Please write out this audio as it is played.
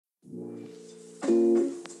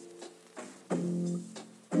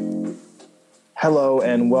Hello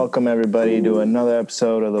and welcome everybody to another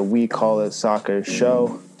episode of the We Call It Soccer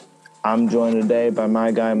show. I'm joined today by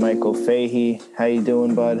my guy Michael Fahey. How you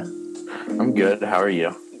doing, bud? I'm good. How are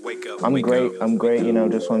you? I'm great. You know,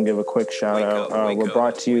 just want to give a quick shout out. We're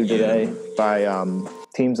brought to you today by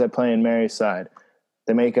teams that play in Maryside.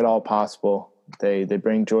 They make it all possible. They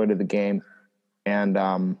bring joy to the game. And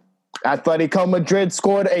Atletico Madrid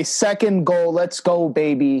scored a second goal. Let's go,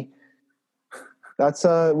 baby. That's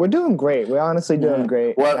we're doing great. We're honestly doing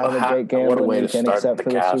great. Having a great gambling weekend except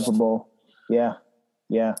for the Super Bowl. Yeah.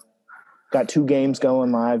 Got 2 games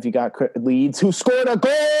going live. You got Leeds, who scored a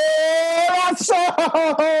goal.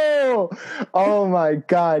 Oh my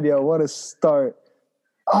God, yo, what a start!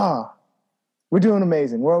 We're doing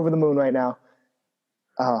amazing. We're over the moon right now.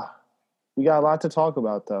 We got a lot to talk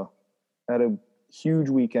about though. Had a huge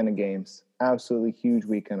weekend of games. Absolutely huge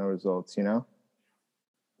weekend of results. You know.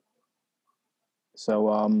 So,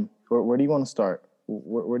 where do you want to start?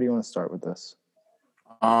 Where do you want to start with this?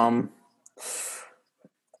 Where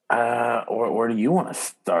do you want to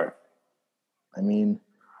start? I mean,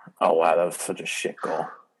 oh wow, that was such a shit goal.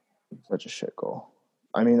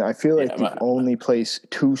 I mean, I feel like the only place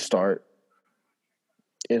to start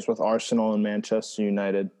is with Arsenal and Manchester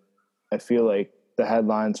United. I feel like the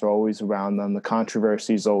headlines are always around them. The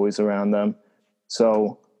controversy is always around them.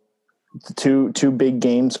 So, the two big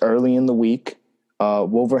games early in the week.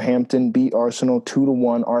 Wolverhampton beat Arsenal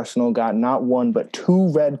 2-1. Arsenal got not 1 but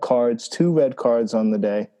 2 red cards on the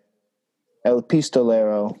day. El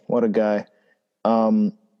Pistolero, what a guy.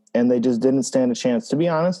 And they just didn't stand a chance. To be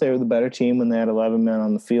honest, they were the better team when they had 11 men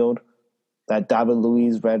on the field. That David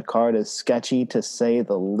Luiz red card is sketchy to say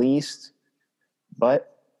the least.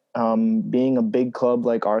 But being a big club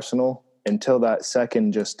like Arsenal, until that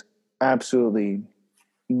second just absolutely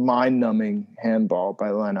mind-numbing handball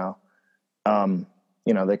by Leno,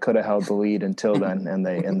 you know, they could have held the lead until then, and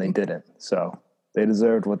they didn't. So they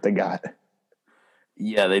deserved what they got.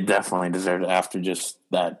 Yeah, they definitely deserved it after just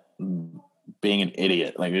that being an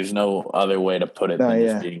idiot. Like, there's no other way to put it than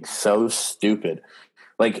just being so stupid.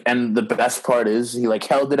 Like, and the best part is he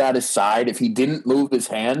held it at his side. If he didn't move his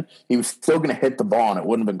hand, he was still going to hit the ball and it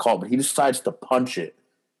wouldn't have been called. But he decides to punch it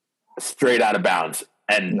straight out of bounds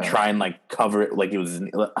and try and cover it like it was.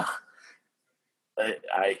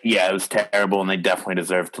 It was terrible, and they definitely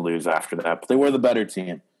deserved to lose after that. But they were the better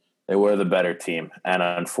team. And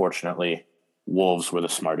unfortunately, Wolves were the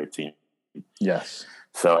smarter team. Yes.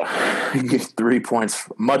 So 3 points,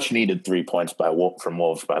 much needed 3 points from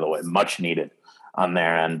Wolves, by the way, much needed on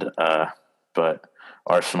their end. But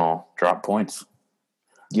Arsenal dropped points.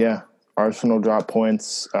 Yeah, Arsenal dropped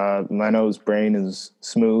points. Leno's brain is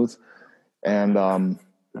smooth, and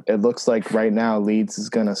it looks like right now Leeds is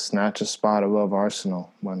going to snatch a spot above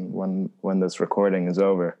Arsenal when this recording is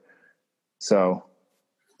over. So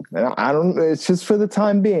I don't. It's just for the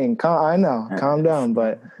time being. I know. Calm down,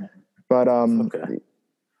 but okay.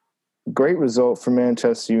 Great result for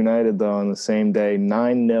Manchester United though on the same day.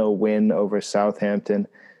 9-0 win over Southampton.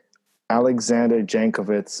 Alexander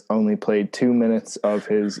Jankovic only played 2 minutes of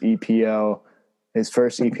his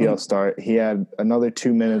first EPL start. He had another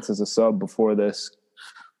 2 minutes as a sub before this.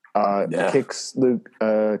 Kicks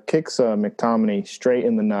McTominay straight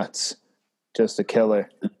in the nuts. Just a killer.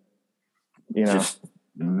 You know, just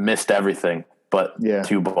missed everything but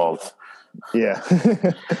 2 balls. Yeah.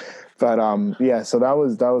 But so that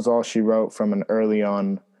was all she wrote from an early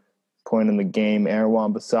on point in the game. Aaron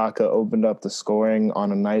Wan-Bissaka opened up the scoring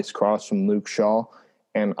on a nice cross from Luke Shaw,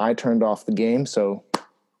 and I turned off the game. So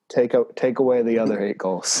take away the other 8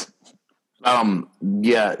 goals.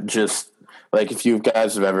 Just if you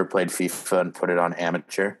guys have ever played FIFA and put it on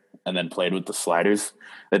amateur and then played with the sliders,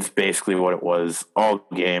 that's basically what it was all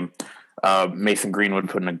game. Mason Greenwood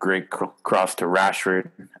put in a great cross to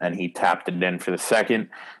Rashford, and he tapped it in for the second.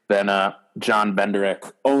 Then John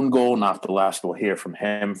Benderek own goal, not the last we'll hear from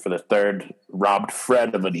him, for the third. Robbed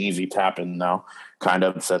Fred of an easy tap in, though. Kind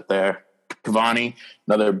of upset there. Cavani,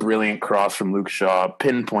 another brilliant cross from Luke Shaw,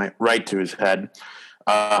 pinpoint right to his head.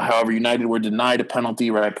 However, United were denied a penalty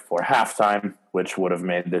right before halftime, which would have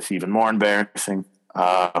made this even more embarrassing.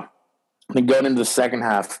 Then going into the second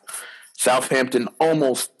half, Southampton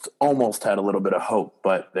almost had a little bit of hope,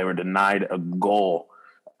 but they were denied a goal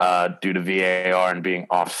due to VAR and being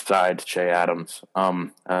offside. Che Adams.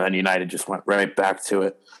 And then United just went right back to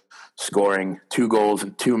it, scoring 2 goals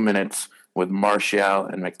in 2 minutes with Martial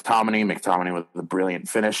and McTominay. McTominay with a brilliant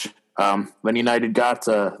finish. Then United got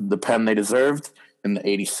the pen they deserved in the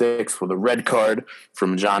 86th with a red card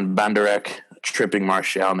from John Benderek, tripping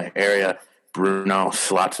Martial in the area. Bruno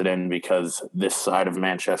slots it in because this side of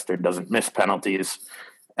Manchester doesn't miss penalties.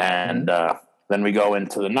 And then we go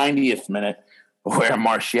into the 90th minute where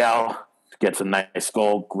Martial gets a nice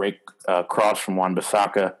goal, great cross from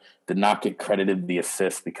Wan-Bissaka. Did not get credited the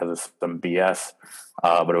assist because of some BS,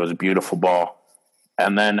 but it was a beautiful ball.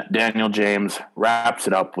 And then Daniel James wraps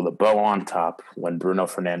it up with a bow on top when Bruno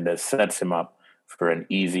Fernandes sets him up for an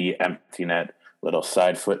easy empty net little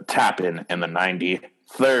side foot tap in the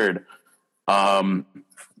 93rd.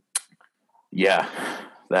 Yeah,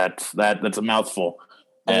 that's a mouthful.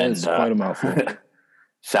 It's quite a mouthful.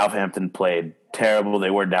 Southampton played terrible. They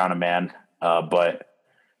were down a man, but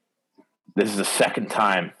this is the second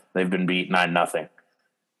time they've been beat 9-0.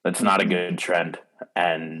 That's not a good trend,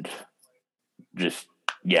 and just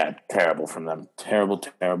terrible from them. Terrible.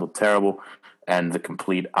 And the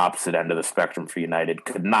complete opposite end of the spectrum for United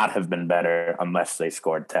could not have been better unless they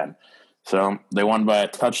scored 10. So they won by a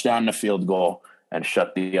touchdown and a field goal and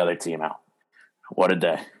shut the other team out. What a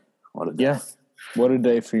day. Yeah, what a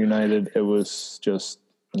day for United. It was just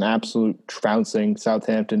an absolute trouncing.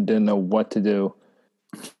 Southampton didn't know what to do.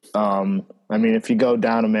 I mean, if you go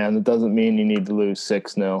down a man, that doesn't mean you need to lose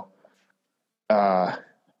 6-0.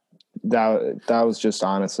 That was just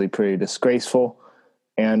honestly pretty disgraceful.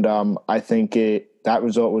 And I think that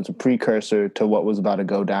result was a precursor to what was about to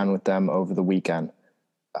go down with them over the weekend.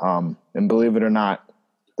 And believe it or not,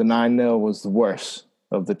 the 9-0 was the worst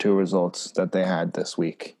of the two results that they had this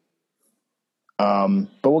week. But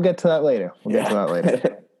we'll get to that later.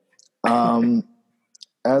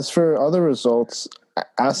 As for other results,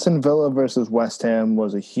 Aston Villa versus West Ham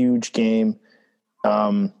was a huge game.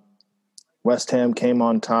 West Ham came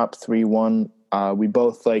on top 3-1. We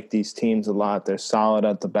both like these teams a lot. They're solid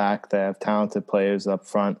at the back. They have talented players up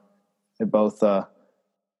front. They're both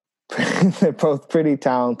they're both pretty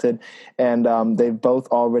talented, and they've both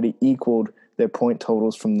already equaled their point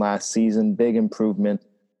totals from last season. Big improvement.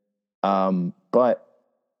 But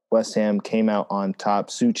West Ham came out on top.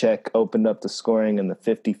 Souček opened up the scoring in the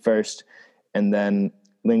 51st, and then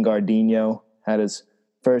Lingardinho had his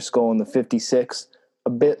first goal in the 56th. A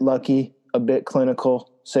bit lucky, a bit clinical.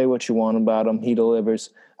 Say what you want about him. He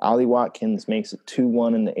delivers. Ollie Watkins makes it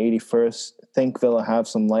 2-1 in the 81st. Think Villa have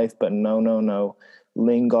some life, but no.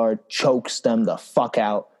 Lingard chokes them the fuck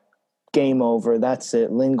out. Game over. That's it.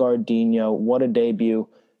 Lingardinho, what a debut.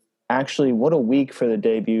 Actually, what a week for the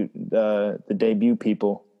debut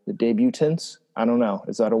people. The debutants? I don't know.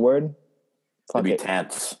 Is that a word?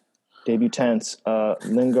 Debutants.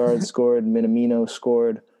 Lingard scored. Minamino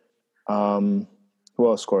scored. Who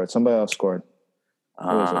else scored? Somebody else scored.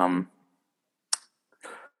 I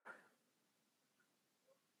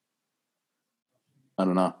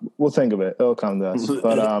don't know. We'll think of it. It'll come to us.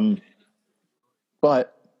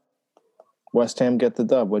 But West Ham get the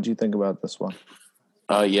dub. What do you think about this one?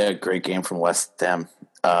 Great game from West Ham.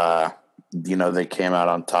 They came out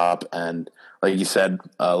on top, and like you said,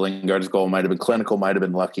 Lingard's goal might have been clinical, might have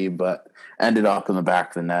been lucky, but ended up in the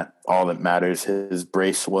back of the net. All that matters. His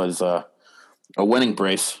brace was a winning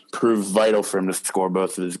brace. Proved vital for him to score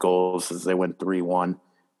both of his goals as they went 3-1.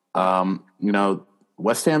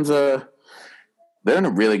 West Ham's they're in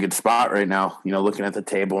a really good spot right now. Looking at the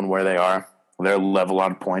table and where they are, they're level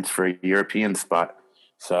on points for a European spot.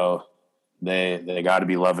 So they got to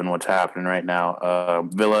be loving what's happening right now.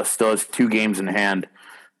 Villa still has 2 games in hand,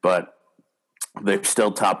 but they're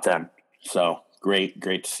still top 10. So great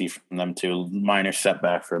to see from them too. Minor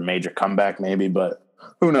setback for a major comeback maybe, but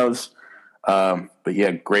who knows? But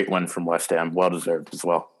yeah, great win from West Ham. Well deserved as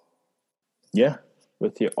well. Yeah,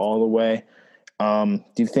 with you all the way. Do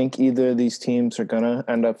you think either of these teams are going to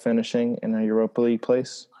end up finishing in a Europa League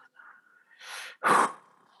place?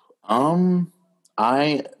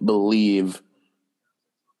 I believe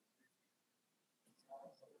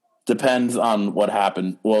depends on what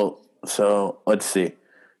happened. Well, so let's see.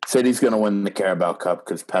 City's going to win the Carabao Cup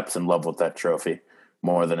because Pep's in love with that trophy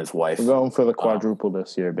more than his wife. We're going for the quadruple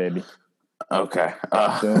this year, baby. Okay.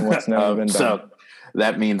 Doing what's never been done. So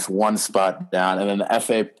that means one spot down, and then the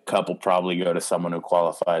FA Cup will probably go to someone who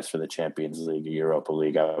qualifies for the Champions League or Europa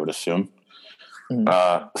League, I would assume. Mm-hmm.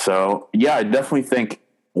 I definitely think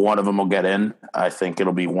one of them will get in. I think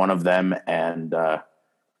it'll be one of them and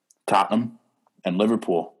Tottenham and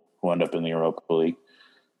Liverpool who end up in the Europa League.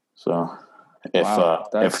 So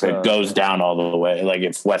if it goes down all the way, like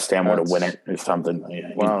if West Ham were to win it or something.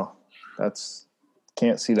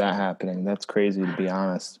 Can't see that happening. That's crazy, to be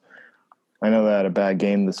honest. I know they had a bad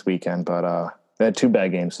game this weekend, but they had 2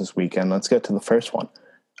 bad games this weekend. Let's get to the first one.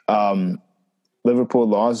 Liverpool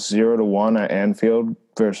lost 0-1 at Anfield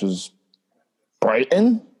versus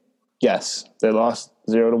Brighton. Yes, they lost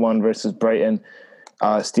 0-1 versus Brighton.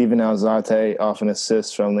 Steven Alzate off an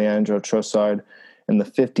assist from Leandro Trossard in the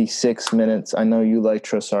 56 minutes. I know you like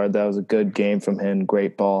Trossard. That was a good game from him.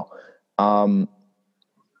 Great ball.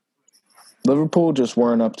 Liverpool just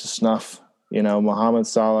weren't up to snuff. Mohamed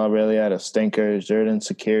Salah really had a stinker. Xherdan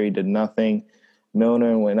Shaqiri did nothing.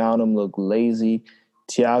 Milner and Wijnaldum looked lazy.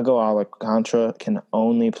 Thiago Alcantara can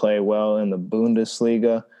only play well in the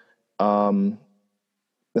Bundesliga.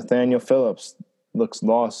 Nathaniel Phillips looks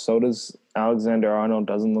lost. So does Alexander-Arnold.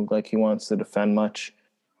 Doesn't look like he wants to defend much.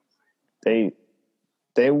 Brighton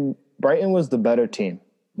was the better team.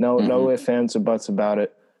 No ifs, ands, or buts about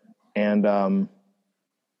it. And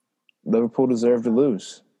Liverpool deserved to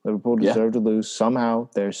lose. To lose. Somehow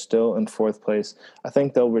they're still in fourth place. I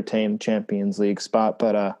think they'll retain Champions League spot,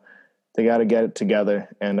 but they got to get it together.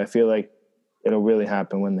 And I feel like it'll really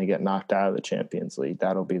happen when they get knocked out of the Champions League.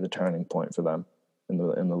 That'll be the turning point for them in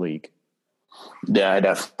the league. Yeah, I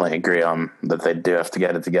definitely agree on that. They do have to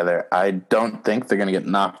get it together. I don't think they're going to get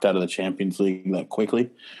knocked out of the Champions League that quickly.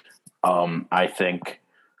 I think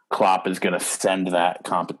Klopp is going to send that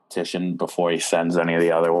competition before he sends any of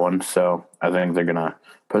the other ones. So I think they're going to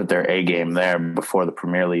put their A game there before the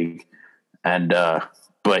Premier League. And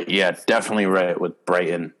but yeah, definitely right with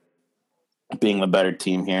Brighton being the better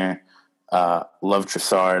team here. Love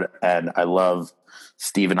Trossard, and I love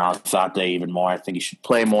Steven Alzate even more. I think he should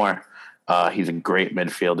play more. He's a great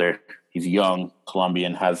midfielder. He's young,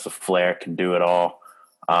 Colombian, has the flair, can do it all.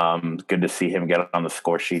 Good to see him get on the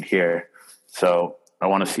score sheet here. So I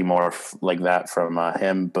want to see more like that from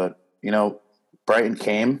him. But, Brighton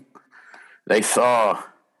came, they saw,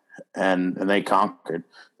 and they conquered.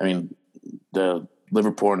 I mean, the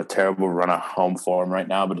Liverpool in a terrible run of home form right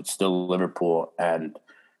now, but it's still Liverpool, and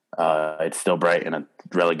it's still Brighton, a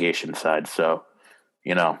relegation side. So,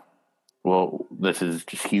 well, this is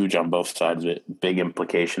just huge on both sides of it. Big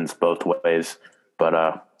implications both ways,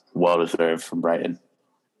 but well-deserved from Brighton.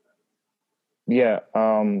 Yeah,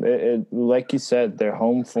 like you said, their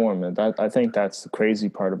home form, and I think that's the crazy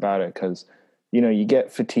part about it, because, you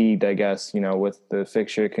get fatigued, I guess, with the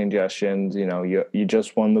fixture congestions. You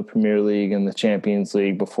just won the Premier League and the Champions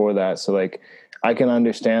League before that, so, I can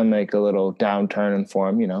understand, a little downturn in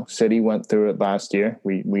form. City went through it last year.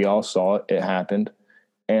 We all saw it. It happened.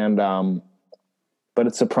 And but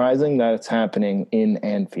it's surprising that it's happening in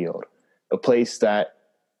Anfield, a place that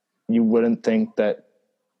you wouldn't think that,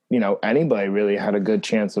 anybody really had a good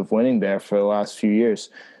chance of winning there for the last few years.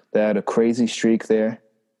 They had a crazy streak there.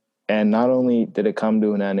 And not only did it come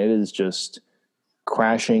to an end, it is just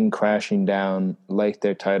crashing down like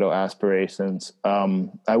their title aspirations.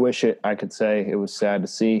 I wish I could say it was sad to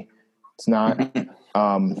see. It's not.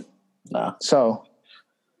 No. So,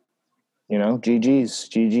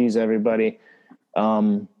 GG's everybody.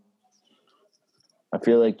 I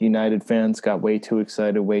feel like United fans got way too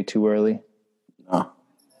excited way too early. No.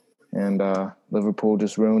 And Liverpool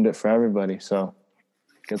just ruined it for everybody. So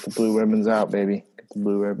get the blue ribbons out, baby. Get the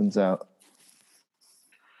blue ribbons out.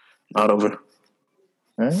 Not over.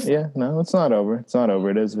 Yeah, no, it's not over. It's not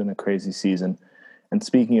over. It has been a crazy season. And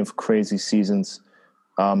speaking of crazy seasons,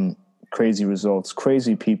 crazy results,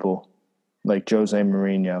 crazy people like Jose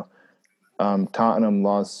Mourinho. Tottenham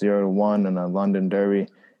lost 0-1 in a London derby.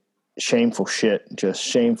 Shameful shit. Just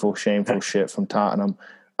shameful shit from Tottenham.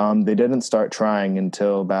 They didn't start trying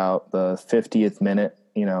until about the 50th minute,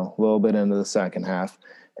 a little bit into the second half.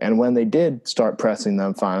 And when they did start pressing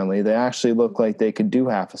them finally, they actually looked like they could do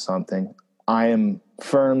half of something. I am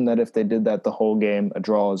firm that if they did that the whole game, a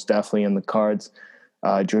draw is definitely in the cards.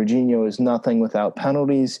 Jorginho is nothing without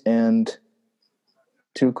penalties, and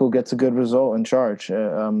Tuchel gets a good result in charge.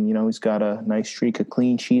 He's got a nice streak of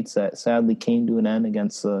clean sheets that sadly came to an end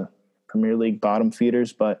against the Premier League bottom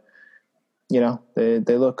feeders, but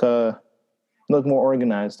they look more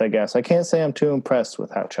organized, I guess. I can't say I'm too impressed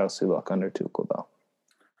with how Chelsea look under Tuchel, though.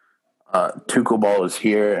 Tuchel ball is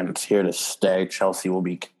here, and it's here to stay. Chelsea will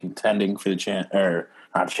be contending for the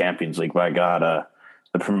not Champions League, but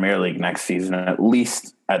the Premier League next season, at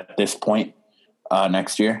least at this point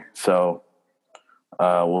next year. So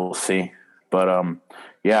we'll see. But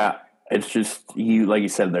yeah, it's just like you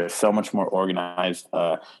said, they're so much more organized.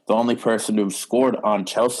 The only person to have scored on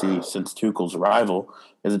Chelsea since Tuchel's arrival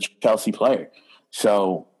is a Chelsea player.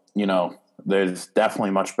 So there's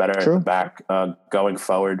definitely much better at the back going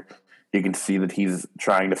forward. You can see that he's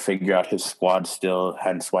trying to figure out his squad still,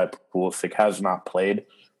 hence why Pulisic has not played.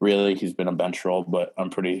 Really, he's been a bench role, but I'm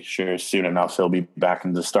pretty sure soon enough he'll be back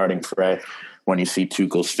in the starting fray. When you see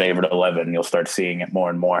Tuchel's favorite 11, you'll start seeing it more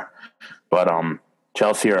and more. But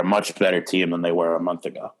Chelsea are a much better team than they were a month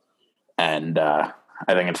ago. And I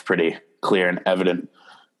think it's pretty clear and evident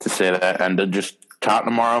to say that. And just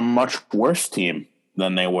Tottenham are a much worse team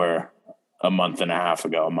than they were a month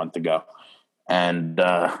ago. And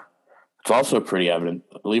it's also pretty evident.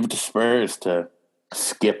 Leave it to Spurs to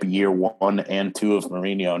skip year 1 and 2 of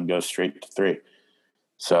Mourinho and go straight to 3.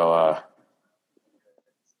 So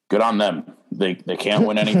good on them. They can't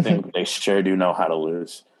win anything, but they sure do know how to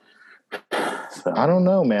lose. So. I don't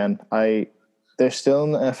know, man. They're still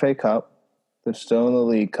in the FA Cup. They're still in the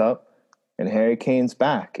League Cup, and Harry Kane's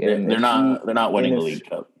back. And they're not winning the League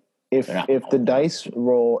Cup. If the dice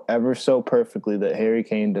roll ever so perfectly that Harry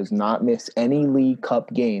Kane does not miss any League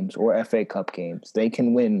Cup games or FA Cup games, they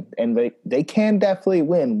can win, and they can definitely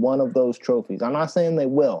win one of those trophies. I'm not saying they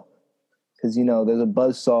will, because, you know, there's a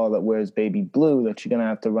buzzsaw that wears baby blue that you're going to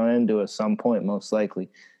have to run into at some point, most likely.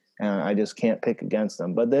 And I just can't pick against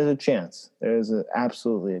them. But there's a chance. There's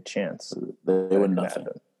absolutely a chance. They win nothing.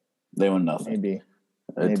 They win nothing.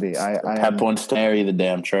 Maybe. Pep wants to carry the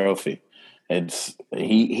damn trophy. It's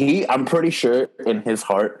he. I'm pretty sure in his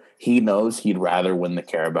heart he knows he'd rather win the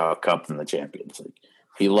Carabao Cup than the Champions League.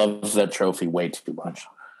 He loves that trophy way too much.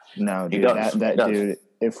 No, dude, dude.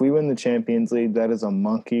 If we win the Champions League, that is a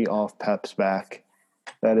monkey off Pep's back.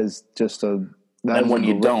 That is just a. And when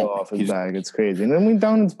you don't, off his bag, it's crazy. And then we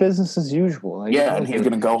don't, it's business as usual. And he's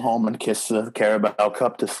going to go home and kiss the Carabao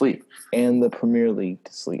Cup to sleep. And the Premier League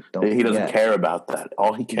to sleep. He doesn't care about that.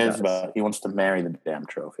 All he cares about, he wants to marry the damn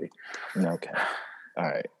trophy. Okay.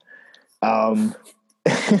 All right.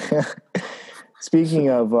 Speaking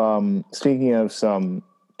of some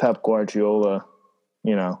Pep Guardiola,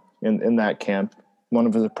 you know, in that camp, one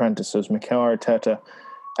of his apprentices, Mikel Arteta,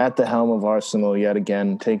 at the helm of Arsenal yet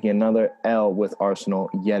again, taking another L with Arsenal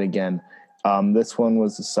yet again. This one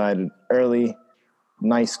was decided early.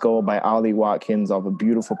 Nice goal by Ollie Watkins off a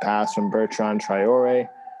beautiful pass from Bertrand Traore.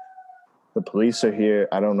 The police are here.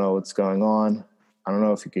 I don't know what's going on. I don't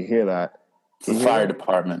know if you could hear that. The fire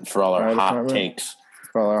department for all our hot takes.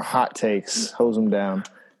 For all our hot takes. Hose them down.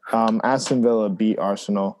 Aston Villa beat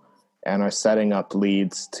Arsenal and are setting up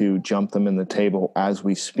Leeds to jump them in the table as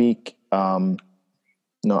we speak.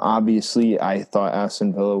 No, obviously, I thought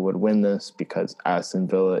Aston Villa would win this because Aston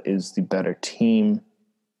Villa is the better team.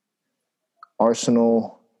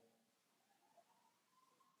 Arsenal,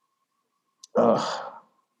 not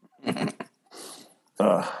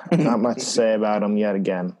much to say about them yet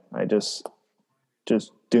again. I just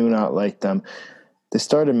do not like them. They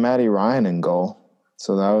started Matty Ryan in goal,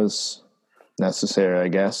 so that was necessary, I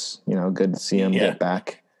guess. You know, good to see him get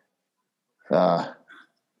back.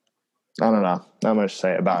 I don't know. Not much to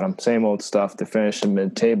say about them. Same old stuff. They finished in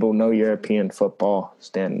mid-table. No European football.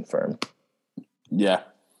 Standing firm. Yeah.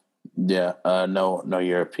 No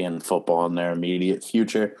European football in their immediate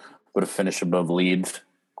future. But a finish above Leeds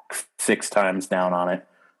 6 times down on it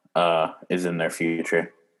is in their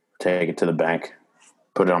future. Take it to the bank.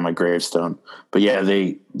 Put it on my gravestone. But yeah,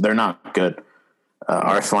 they're not good.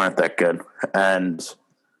 Arsenal aren't that good. And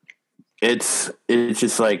it's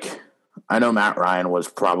just like, I know Matt Ryan was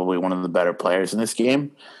probably one of the better players in this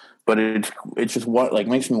game, but it's just what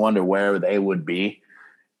makes me wonder where they would be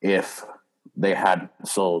if they hadn't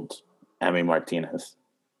sold Emi Martinez.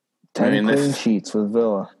 10 clean sheets with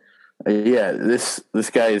Villa. Yeah, this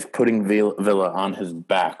guy is putting Villa on his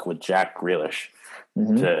back with Jack Grealish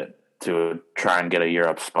to try and get a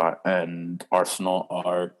Europe spot, and Arsenal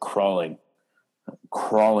are crawling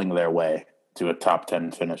their way to a top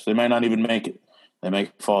 10 finish. They might not even make it. They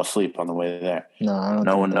may fall asleep on the way there. No, I don't.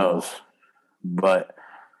 No one knows, but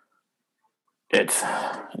it's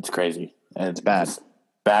crazy. It's bad.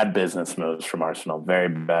 Bad business moves from Arsenal. Very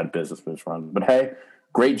bad business moves from them. But hey,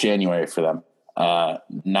 great January for them.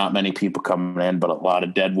 Not many people coming in, but a lot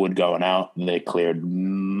of dead wood going out. They cleared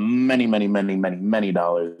many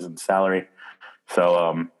dollars in salary.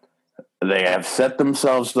 So they have set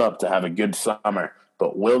themselves up to have a good summer.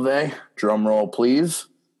 But will they? Drum roll, please.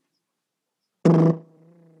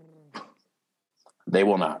 They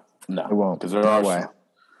will not. No, they won't. Because they're no way.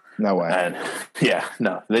 No way. And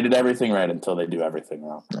no. They did everything right until they do everything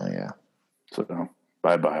wrong. Oh yeah. So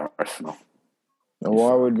bye Arsenal.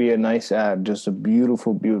 Aouar would be a nice ad, just a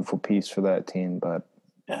beautiful, beautiful piece for that team, but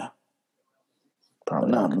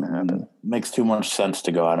probably not going to happen. Makes too much sense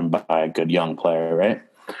to go out and buy a good young player, right?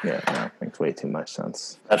 Yeah, no, makes way too much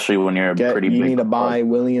sense. Especially when you're pretty big. You need to buy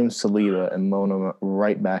William Saliba and loan him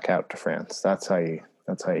right back out to France. That's how you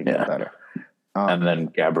get better. And then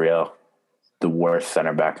Gabriel, the worst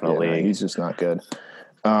center back in the league. No, he's just not good.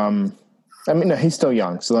 I mean, no, he's still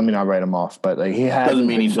young, so let me not write him off. But he hasn't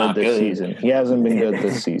been good this season. He hasn't been good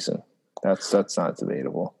this season. That's not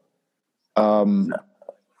debatable. No.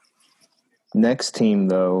 Next team,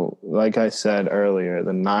 though, like I said earlier,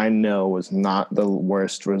 the 9-0 was not the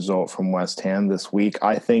worst result from West Ham this week.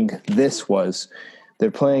 I think this was.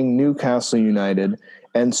 They're playing Newcastle United,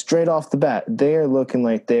 and straight off the bat, they are looking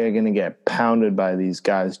like they are going to get pounded by these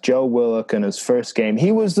guys. Joe Willock in his first game,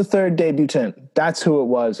 he was the third debutant. That's who it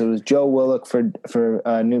was. It was Joe Willock for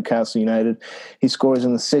Newcastle United. He scores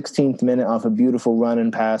in the 16th minute off a beautiful run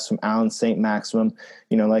and pass from Alan St. Maximum.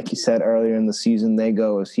 You know, like he said earlier in the season, they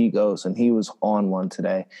go as he goes, and he was on one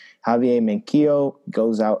today. Javier Manquillo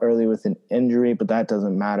goes out early with an injury, but that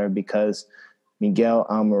doesn't matter because Miguel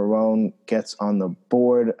Almiron gets on the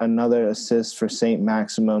board. Another assist for St.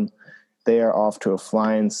 Maximum. They are off to a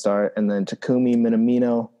flying start. And then Takumi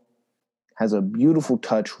Minamino has a beautiful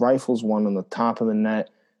touch, rifles one on the top of the net.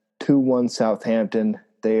 2-1 Southampton.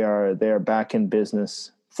 They are back in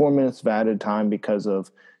business. 4 minutes of added time because of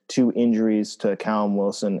 2 injuries to Callum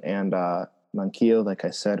Wilson and Manquillo. Like I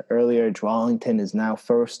said earlier, Drawlington is now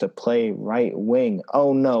first to play right wing.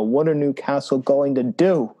 Oh no, what are Newcastle going to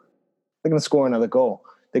do? They're going to score another goal.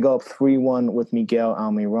 They go up 3-1 with Miguel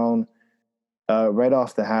Almiron. Right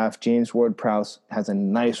off the half, James Ward-Prowse has a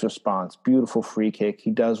nice response. Beautiful free kick.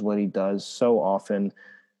 He does what he does so often.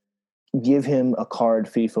 Give him a card,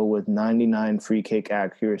 FIFA, with 99 free kick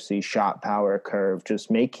accuracy, shot power, curve.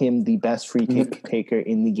 Just make him the best free kick taker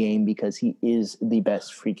in the game because he is the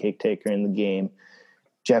best free kick taker in the game.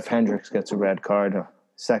 Jeff Hendricks gets a red card,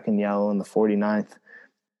 second yellow in the 49th.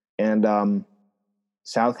 And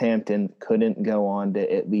Southampton couldn't go on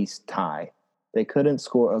to at least tie. They couldn't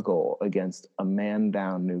score a goal against a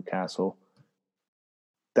man-down Newcastle.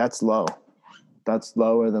 That's low. That's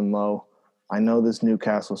lower than low. I know this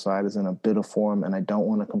Newcastle side is in a bit of form, and I don't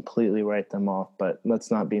want to completely write them off, but let's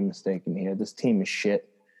not be mistaken here. This team is shit.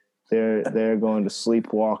 They're going to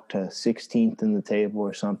sleepwalk to 16th in the table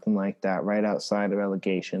or something like that, right outside of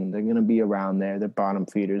relegation. They're going to be around there. They're bottom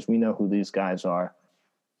feeders. We know who these guys are.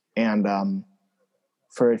 And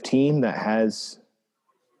for a team that has,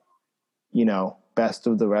 you know, best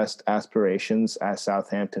of the rest aspirations as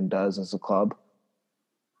Southampton does as a club,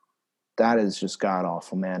 that is just god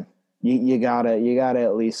awful, man. You gotta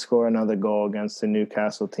at least score another goal against the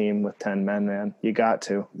Newcastle team with 10 men, man. You got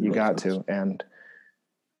to. And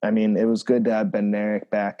I mean, it was good to have Ben Narek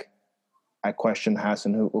back. I question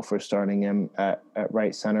Hasenhüttl for starting him at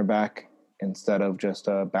right center back instead of just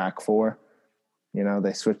a back four. You know,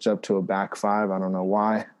 they switched up to a back five. I don't know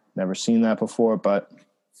why. Never seen that before, but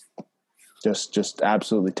just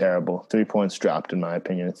absolutely terrible. 3 points dropped, in my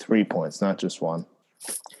opinion. 3 points, not just one.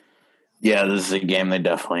 Yeah, this is a game they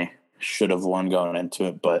definitely should have won going into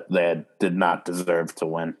it, but they did not deserve to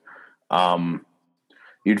win.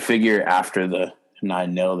 You'd figure after the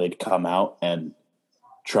 9-0 they'd come out and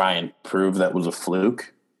try and prove that was a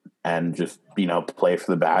fluke and just, you know, play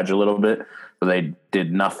for the badge a little bit. But they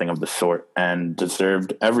did nothing of the sort and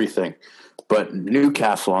deserved everything. But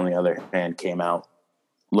Newcastle, on the other hand, came out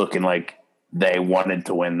looking like they wanted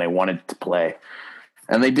to win. They wanted to play.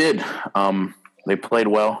 And they did. They played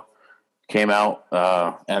well, came out,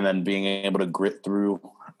 and then being able to grit through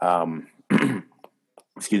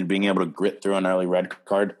being able to grit through an early red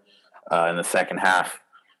card in the second half.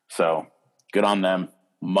 So good on them.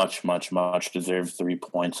 Much, much, much deserved 3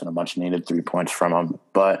 points and a much needed 3 points from them.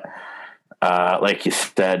 But like you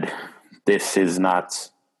said, this is not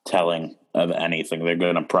telling of anything. They're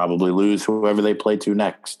going to probably lose whoever they play to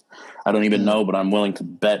next. I don't even know, but I'm willing to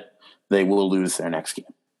bet they will lose their next game.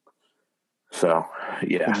 So,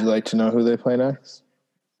 yeah. Would you like to know who they play next?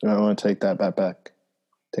 I want to take that bet back.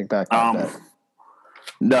 Take back that bet.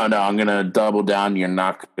 No, I'm going to double down. You're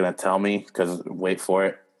not going to tell me because wait for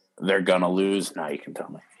it. They're going to lose. Now you can tell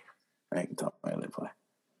me. Now you can tell me who they play.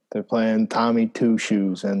 They're playing Tommy Two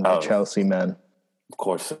Shoes and the Chelsea men. Of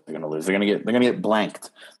course they're going to lose. They're going to get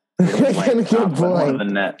blanked. They're going to get blanked. The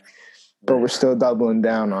net. But we're still doubling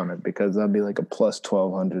down on it because that'll be like a plus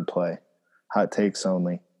 1,200 play. Hot takes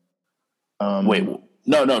only. Wait,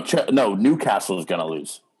 no. Newcastle is going to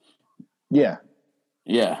lose. Yeah.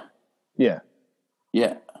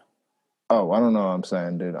 Oh, I don't know what I'm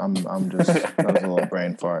saying, dude. I'm just that was a little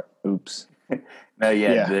brain fart. Oops.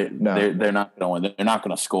 They're not going to win. They're not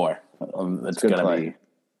going to score. It's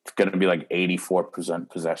going to be like 84%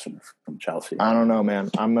 possession from Chelsea. I don't know, man.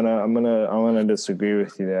 I'm gonna disagree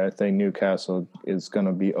with you there. I think Newcastle is going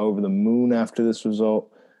to be over the moon after this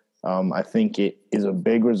result. I think it is a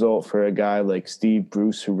big result for a guy like Steve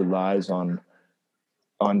Bruce who relies on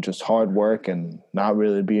just hard work and not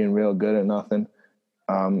really being real good at nothing.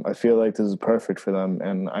 I feel like this is perfect for them,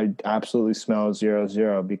 and I absolutely smell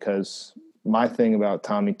 0-0 because my thing about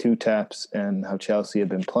Tommy Two Taps and how Chelsea have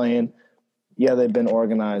been playing, Yeah, they've been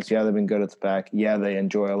organized. Yeah, they've been good at the back. Yeah, they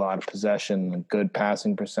enjoy a lot of possession and good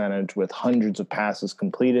passing percentage with hundreds of passes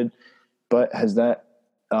completed. But has that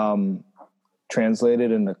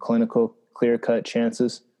translated into clinical, clear-cut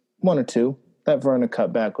chances? One or two. That Verna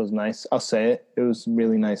cutback was nice. I'll say it. It was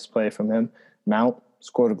really nice play from him. Mount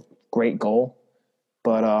scored a great goal,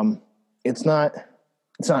 but it's not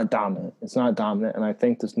dominant. It's not dominant, and I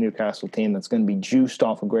think this Newcastle team that's going to be juiced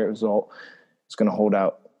off a great result is going to hold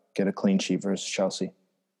out, get a clean sheet versus Chelsea.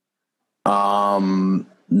 No,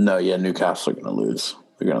 yeah, Newcastle are going to lose.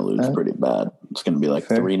 They're going to lose pretty bad. It's going to be like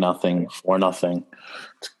 3-0, 4-0.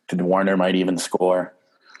 Warner might even score.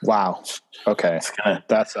 Wow. Okay.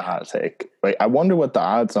 That's a hot take. Wait, I wonder what the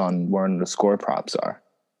odds on Warner to score props are.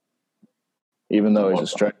 Even though he's a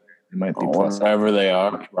striker, it might be plus. Whatever they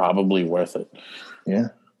are, probably worth it. Yeah.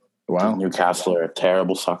 Wow. Newcastle are a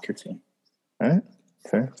terrible soccer team. All right.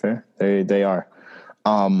 Fair. They are.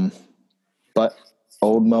 But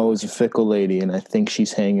old Mo is a fickle lady, and I think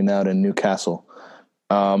she's hanging out in Newcastle.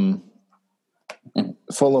 Fulham,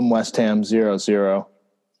 West Ham, 0-0.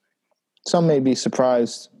 Some may be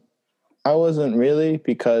surprised. I wasn't really,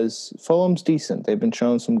 because Fulham's decent. They've been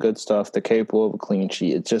showing some good stuff. They're capable of a clean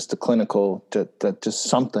sheet. It's just a clinical, just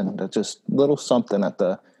something, just little something at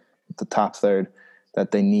the top third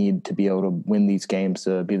that they need to be able to win these games,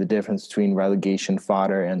 to be the difference between relegation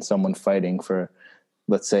fodder and someone fighting for,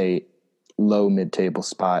 let's say, low mid-table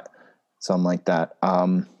spot, something like that.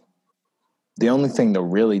 The only thing to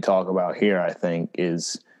really talk about here, I think,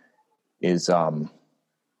 is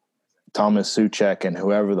Thomas Souček and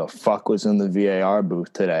whoever the fuck was in the VAR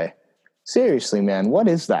booth today. Seriously, man, what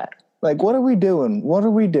is that? Like, what are we doing? What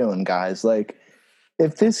are we doing, guys? Like,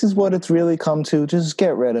 if this is what it's really come to, just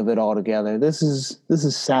get rid of it altogether. This is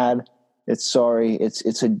sad. It's sorry.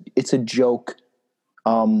 It's a joke.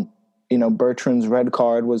 Bertrand's red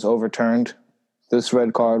card was overturned. This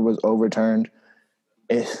red card was overturned.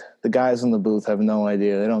 The guys in the booth have no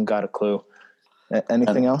idea. They don't got a clue.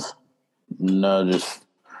 Anything else? No, just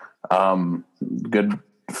good.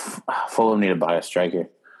 Fulham need to buy a striker.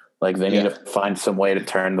 Like, they need to find some way to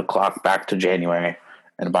turn the clock back to January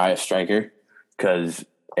and buy a striker. Because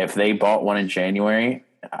if they bought one in January,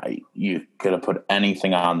 you could have put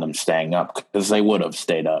anything on them staying up, because they would have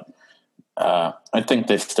stayed up. I think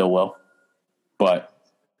they still will, but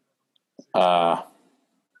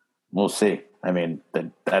we'll see. I mean,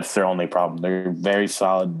 that's their only problem. They're very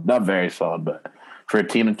solid, not very solid, but for a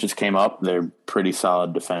team that just came up, they're pretty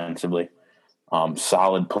solid defensively.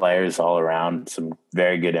 Solid players all around, some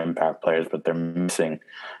very good impact players, but they're missing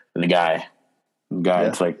the guy.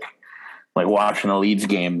 It's like watching a Leeds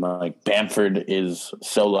game. Like, Bamford is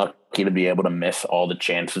so lucky to be able to miss all the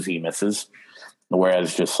chances he misses,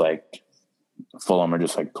 whereas just like Fulham are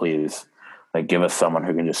just like, please, like, give us someone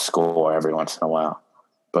who can just score every once in a while.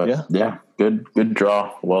 But yeah, good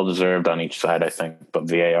draw, well deserved on each side, I think. But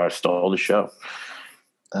VAR stole the show,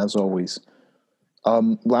 as always.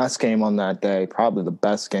 Last game on that day, probably the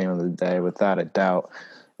best game of the day, without a doubt.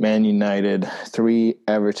 Man United 3,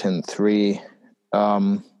 Everton 3.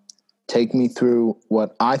 Take me through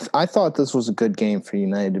what I thought this was a good game for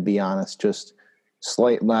United, to be honest. Just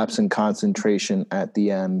slight lapse in concentration at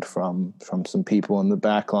the end from some people in the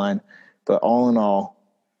back line. But all in all,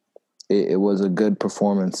 it was a good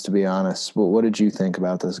performance, to be honest. But what did you think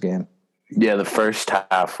about this game? Yeah, the first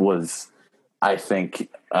half was, I think,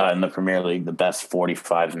 in the Premier League, the best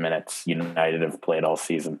 45 minutes United have played all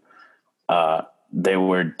season. They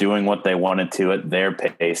were doing what they wanted to at their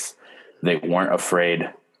pace. They weren't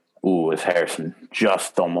afraid. Ooh, as Harrison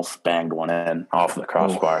just almost banged one in off the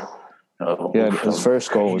crossbar. His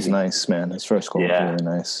first goal was nice, man. His first goal was really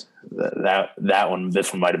nice.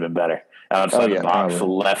 This one might have been better. Outside the box,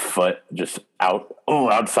 probably. Left foot, just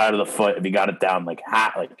outside of the foot. If he got it down like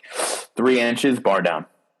 3 inches, bar down.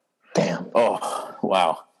 Damn. Oh,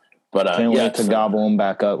 wow. But can't wait to gobble him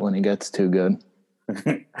back up when he gets too good.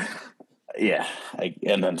 Yeah,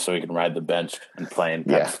 and then so he can ride the bench and play in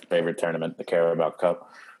Pep's favorite tournament, the Carabao Cup.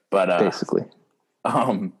 But basically,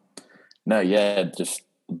 just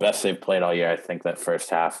the best they've played all year. I think that first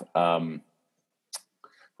half.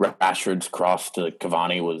 Rashford's cross to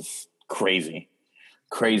Cavani was crazy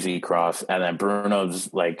cross, and then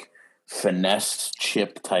Bruno's like finesse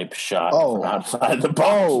chip type shot from outside the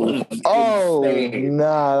box.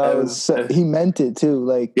 He meant it too.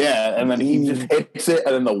 Like, and then he just hits it,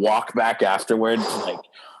 and then the walk back afterwards. Like,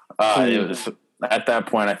 it was at that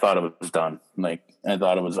point I thought it was done. Like, I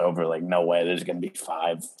thought it was over. Like, no way, there's going to be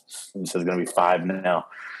 5. This is going to be 5 now.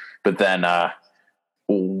 But then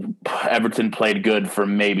Everton played good for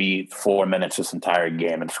maybe 4 minutes this entire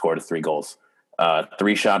game and scored 3 goals.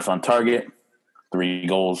 3 shots on target. 3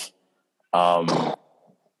 goals. But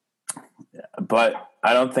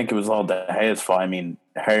I don't think it was all De Gea's fault. I mean,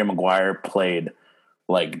 Harry Maguire played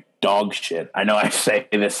like dog shit. I know I say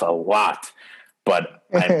this a lot, but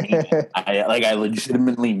I mean, I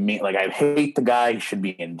legitimately mean, like, I hate the guy. He should be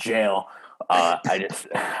in jail.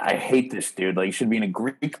 I hate this dude. Like, he should be in a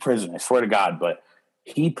Greek prison. I swear to God. But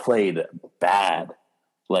he played bad.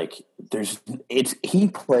 Like, he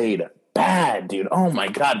played bad, dude. Oh my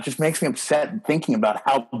God, it just makes me upset thinking about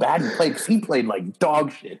how bad he played, because he played like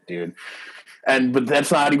dog shit, dude. But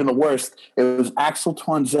that's not even the worst. It was Axel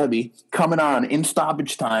Tuanzebe coming on in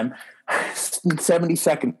stoppage time, 70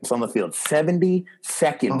 seconds on the field. 70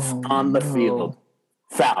 seconds on the field.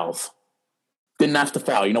 Fouls. Didn't have to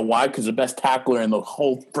foul. You know why? Because the best tackler in the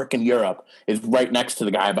whole freaking Europe is right next to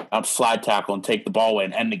the guy about to slide tackle and take the ball away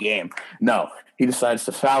and end the game. No, he decides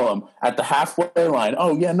to foul him at the halfway line.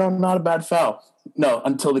 Oh, yeah, no, not a bad foul. No,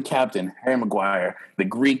 until the captain, Harry Maguire, the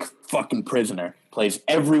Greek fucking prisoner, plays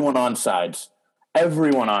everyone on sides.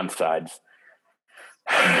 Everyone on sides.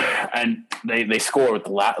 And they score with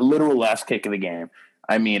the literal last kick of the game.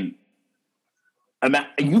 I mean,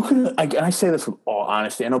 you could, and I say this with all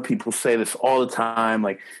honesty, I know people say this all the time,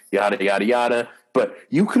 like yada, yada, yada, but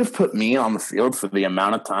you could have put me on the field for the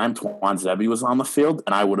amount of time Tuanzebe was on the field,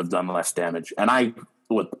 and I would have done less damage. And I,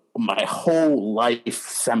 with my whole life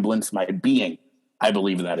semblance, my being, I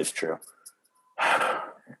believe that is true.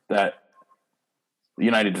 That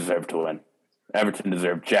United deserved to win. Everton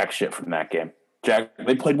deserved jack shit from that game.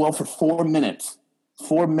 They played well for 4 minutes.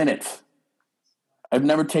 4 minutes. I've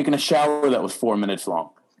never taken a shower that was 4 minutes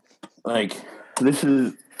long. Like, this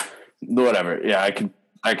is whatever. Yeah, I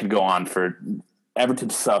could go on for Everton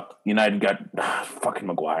sucked. United got fucking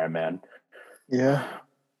Maguire, man. Yeah.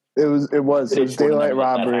 It was daylight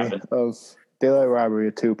robbery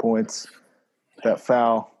of 2 points. That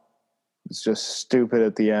foul was just stupid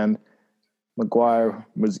at the end. Maguire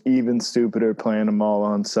was even stupider playing them all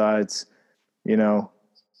on sides. You know,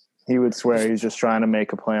 he would swear he's just trying to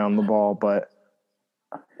make a play on the ball, but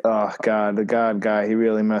oh God, the God guy, he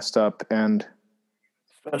really messed up. And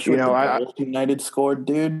especially the goals United scored,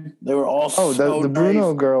 dude. They were all the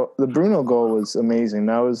Bruno goal was amazing.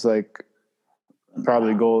 That was like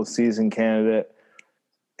probably goal of the season candidate.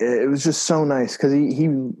 It was just so nice because he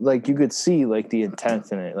like, you could see like the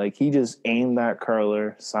intent in it. Like, he just aimed that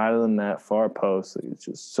curler side of the net, far post. It's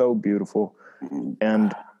just so beautiful.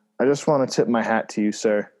 And I just want to tip my hat to you,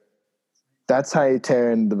 sir. That's how you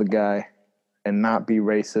tear into the guy and not be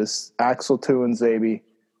racist. Axel Tuanzebe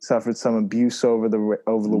suffered some abuse over the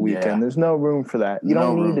weekend. Yeah. There's no room for that. You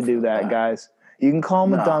don't need to do that, guys. You can call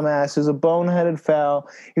him a dumbass. It was a boneheaded foul.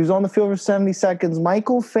 He was on the field for 70 seconds.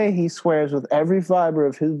 Michael Fahey swears with every fiber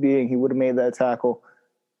of his being he would have made that tackle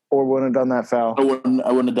or wouldn't have done that foul. I wouldn't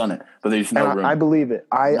have done it. But there's no room. I believe it.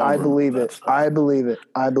 I believe it. I believe it.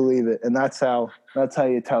 I believe it. And that's how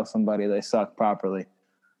you tell somebody they suck properly.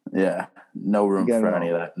 Yeah. No room for any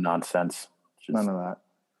of that nonsense. None of that.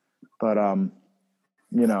 But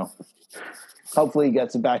you know, hopefully he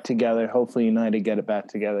gets it back together. Hopefully United get it back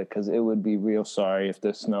together, because it would be real sorry if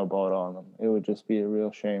this snowballed on them. It would just be a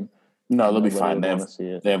real shame. No, they'll be fine. They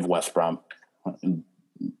have West Brom.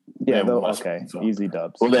 Yeah, okay. So. Easy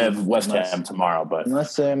dubs. Well, they have West Ham tomorrow, but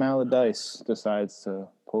unless Sam Allardyce decides to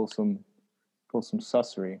pull some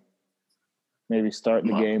sussery, maybe start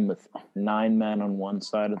the game with 9 men on one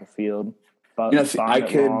side of the field.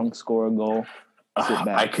 Score a goal.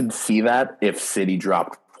 I could see that if City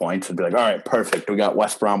dropped points and be like, all right, perfect. We got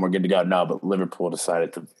West Brom. We're good to go. No, but Liverpool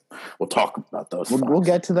decided to. We'll talk about those. We'll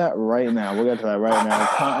get to that right now.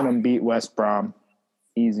 Tottenham beat West Brom.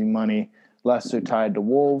 Easy money. Leicester tied to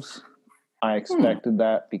Wolves. I expected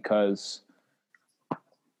that because,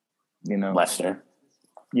 you know. Leicester.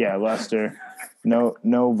 Yeah, Leicester. No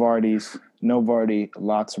Vardy.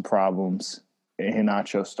 Lots of problems.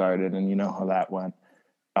 Iheanacho started, and you know how that went.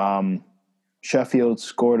 Sheffield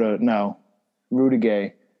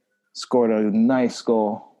Rudiger scored a nice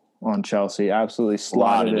goal on Chelsea. Absolutely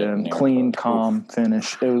slotted it in. Clean, calm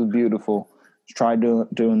finish. It was beautiful. Try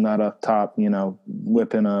doing that up top, you know,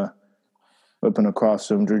 whipping across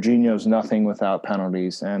him. Jorginho's nothing without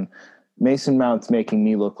penalties. And Mason Mount's making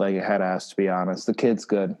me look like a head ass, to be honest. The kid's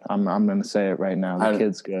good. I'm going to say it right now. The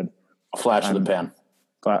kid's good. Flash of the pan.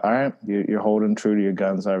 But, all right, you're holding true to your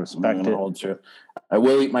guns. I respect it. Hold true. I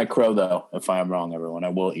will eat my crow, though, if I am wrong, everyone. I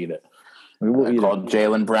will eat it. We will eat it. I called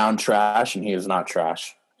Jaylen Brown trash, and he is not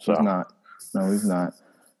trash. So. He's not. No, he's not.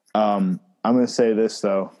 I'm going to say this,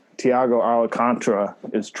 though. Thiago Alcantara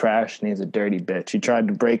is trash, and he's a dirty bitch. He tried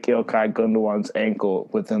to break Ilkay Gundogan's ankle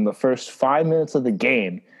within the first 5 minutes of the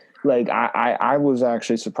game. Like, I was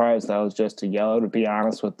actually surprised that was just a yellow, to be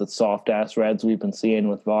honest, with the soft-ass reds we've been seeing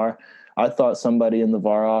with VAR. I thought somebody in the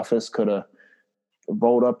VAR office could have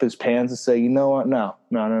rolled up his pants and say, you know what? No.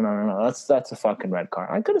 That's a fucking red card.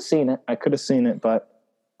 I could have seen it, but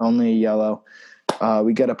only a yellow.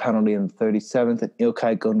 We get a penalty in the 37th, and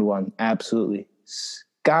Ilkay Gundogan absolutely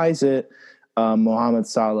skies it. Mohamed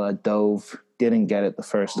Salah dove, didn't get it the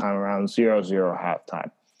first time around, 0-0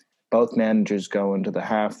 halftime. Both managers go into the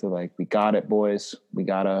half. They're like, we got it, boys. We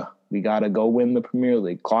gotta go win the Premier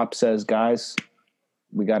League. Klopp says, guys,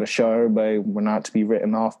 we got to show everybody we're not to be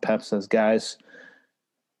written off. Pep says, guys,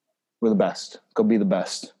 we're the best. Go be the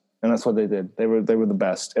best. And that's what they did. They were the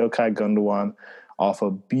best. Ilkay Gundogan off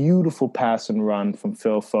a beautiful pass and run from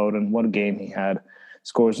Phil Foden. What a game he had.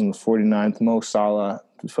 Scores in the 49th. Mo Salah,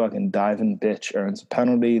 fucking diving bitch, earns a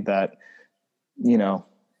penalty that,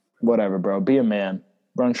 whatever, bro. Be a man.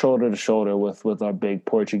 Run shoulder to shoulder with our big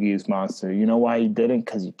Portuguese monster. You know why he didn't?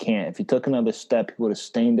 Because you can't. If he took another step, he would have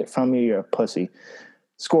stained it from you. You're a pussy.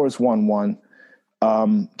 Scores 1-1.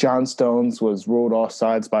 John Stones was ruled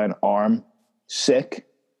offsides by an arm. Sick.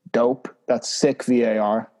 Dope. That's sick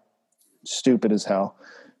VAR. Stupid as hell.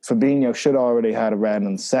 Fabinho should have already had a red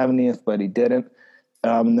in the 70th, but he didn't.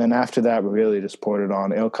 And then after that, we really just poured it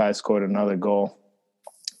on. Ilkay scored another goal.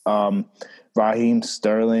 Raheem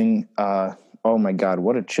Sterling, oh my God,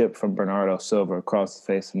 what a chip from Bernardo Silva across the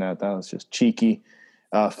face of net. That was just cheeky.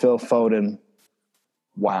 Phil Foden,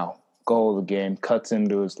 wow, goal of the game, cuts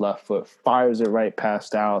into his left foot, fires it right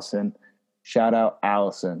past Alisson. Shout out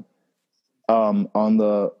Alisson. I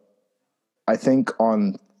think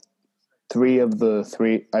on two out of the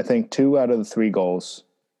three goals.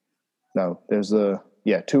 No,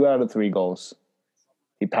 two out of three goals.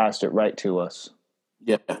 He passed it right to us.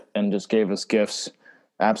 Yeah. And just gave us gifts.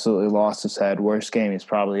 Absolutely lost his head. Worst game he's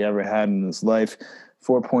probably ever had in his life.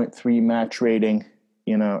 4.3 match rating.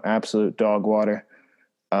 Absolute dog water.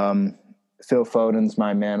 Phil Foden's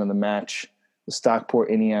my man of the match. The Stockport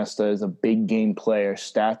Iniesta is a big game player.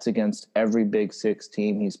 Stats against every Big Six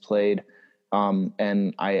team he's played.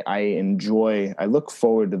 And I look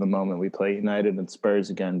forward to the moment we play United and Spurs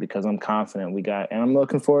again, because I'm confident and I'm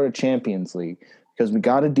looking forward to Champions League, because we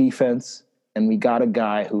got a defense and we got a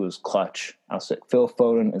guy who is clutch. I'll say Phil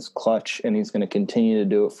Foden is clutch, and he's going to continue to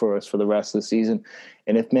do it for us for the rest of the season.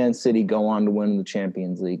 And if Man City go on to win the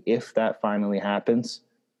Champions League, if that finally happens,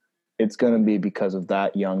 it's going to be because of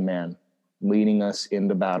that young man leading us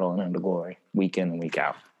into battle and into glory week in and week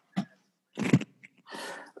out.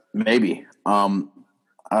 Maybe.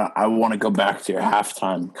 I want to go back to your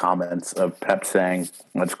halftime comments of Pep saying,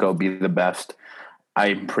 let's go be the best.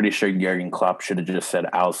 I'm pretty sure Jurgen Klopp should have just said,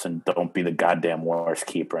 Alisson, don't be the goddamn worst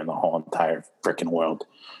keeper in the whole entire freaking world.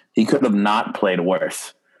 He could have not played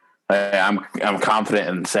worse. I'm confident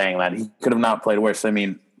in saying that. He could have not played worse. I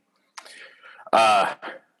mean,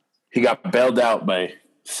 he got bailed out by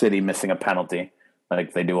City missing a penalty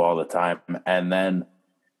like they do all the time. And then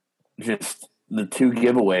just the two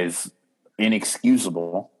giveaways,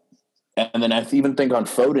 inexcusable. And then I even think on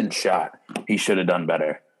Foden's shot, he should have done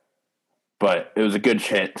better. But it was a good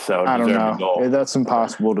hit, so I don't know. That's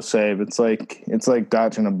impossible to save. It's like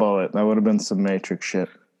dodging a bullet. That would have been some Matrix shit.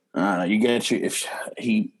 I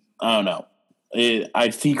don't know.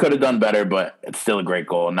 He could have done better, but it's still a great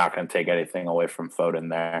goal. I'm not going to take anything away from Foden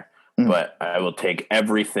there. But I will take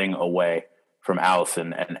everything away from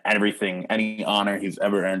Alisson, and any honor he's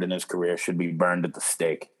ever earned in his career should be burned at the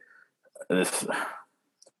stake.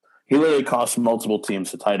 He literally cost multiple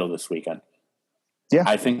teams the title this weekend. Yeah.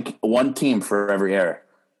 I think one team for every era.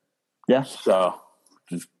 Yeah. So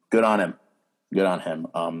just good on him. Good on him.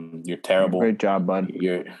 You're terrible. Great job, bud.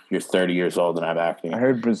 You're 30 years old and have acne. I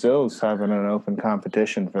heard Brazil's having an open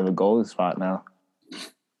competition for the goalie spot now.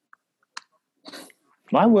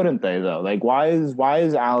 Why wouldn't they though? Like, why is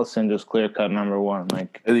Alisson just clear cut number one?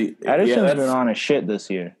 Like, Ederson's been on his shit this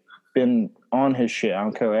year. Been on his shit. I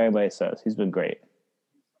don't care what anybody says. He's been great.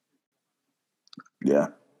 Yeah,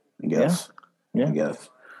 I guess. Yeah. I guess.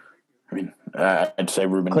 I mean, I'd say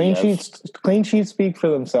Ruben Clean Diaz. Clean sheets speak for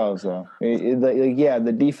themselves, though.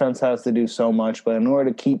 The defense has to do so much, but in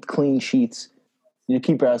order to keep clean sheets, your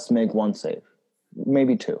keeper has to make one save,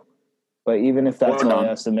 maybe two. But even if that's all he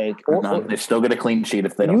has to make, they still get a clean sheet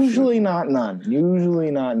if they don't. Usually not none. Usually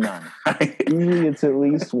it's at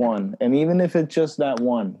least one, and even if it's just that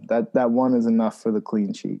one, that one is enough for the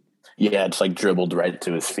clean sheet. Yeah, it's like dribbled right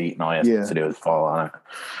to his feet, and all he has to do is fall on it.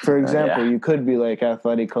 For example, you could be like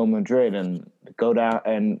Atletico Madrid and go down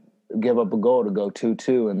and give up a goal to go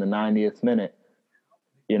 2-2 in the 90th minute.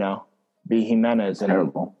 Be Jimenez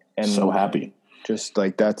and so happy. Just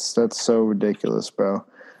like that's so ridiculous, bro.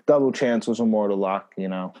 double chance was a mortal lock,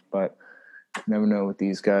 but never know with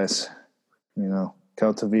these guys.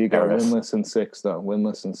 Celta Vigo winless in 6, though.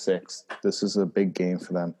 Winless in 6. This is a big game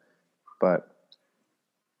for them. But,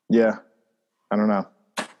 yeah, I don't know.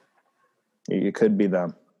 It could be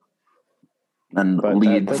them. And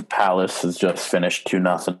Leeds Palace has just finished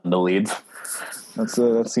 2-0 to Leeds. That's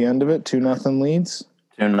the end of it. 2-0 Leeds.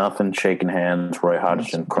 2-0, shaking hands. Roy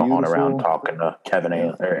Hodgson crawling around talking to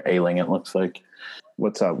Kevin Ayling. It looks like.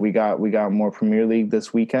 What's up? We got more Premier League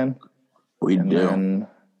this weekend. We do. And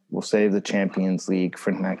we'll save the Champions League for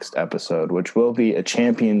next episode, which will be a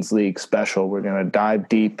Champions League special. We're gonna dive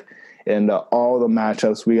deep into all the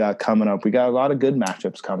matchups we got coming up. We got a lot of good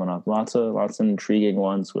matchups coming up. Lots of intriguing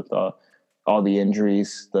ones with all the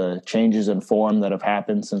injuries, the changes in form that have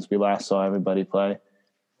happened since we last saw everybody play.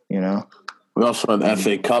 We also have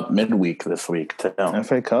FA Cup midweek this week too.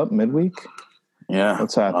 FA Cup midweek? Yeah.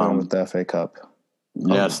 What's happening with the FA Cup?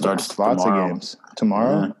 Yeah, it starts lots tomorrow. of games.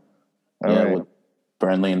 Tomorrow? Yeah, all right. With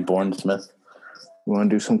Burnley and Bournemouth. You want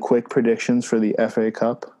to do some quick predictions for the FA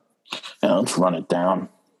Cup? Yeah, let's run it down.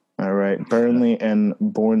 All right. Burnley and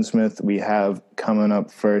Bournemouth we have coming up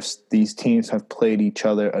first. These teams have played each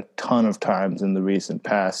other a ton of times in the recent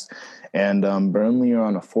past. And Burnley are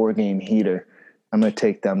on a 4-game heater. I'm going to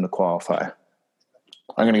take them to qualify.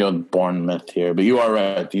 I'm going to go with Bournemouth here. But you are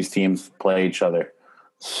right. These teams play each other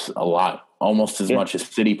a lot. Almost as much as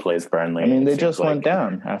City plays Burnley. I mean, they just went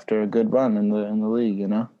down after a good run in the league,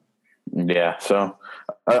 Yeah, so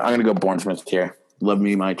I'm going to go Bournemouth here. Love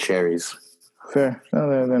me my cherries. Fair. No,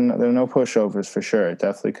 they're no pushovers for sure. It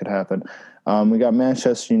definitely could happen. We got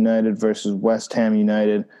Manchester United versus West Ham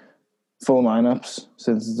United. Full lineups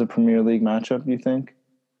since it's a Premier League matchup, you think?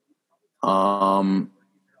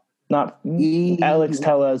 Not Alex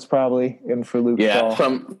Tellez probably in for Luke Shaw.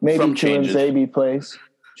 Maybe Tuanzebe plays.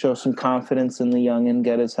 Show some confidence in the youngin,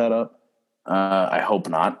 get his head up. I hope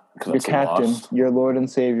not. Your captain, your Lord and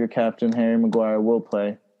Savior captain, Harry Maguire, will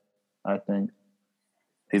play, I think.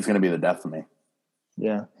 He's going to be the death of me.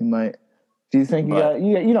 Yeah, he might. Do you think you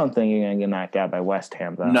don't think you're going to get knocked out by West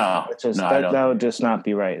Ham, though? No. That would just not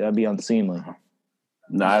be right. That would be unseemly.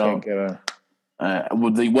 No, I don't.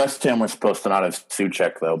 Well, the West Ham were supposed to not have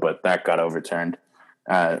Souček, though, but that got overturned.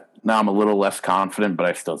 Now I'm a little less confident, but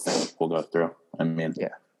I still think we'll go through. I mean, yeah.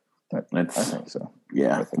 I think so.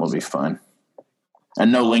 Yeah, we'll be fine. And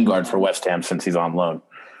no Lingard for West Ham since he's on loan.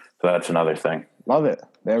 So that's another thing. Love it.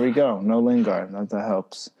 There we go. No Lingard. That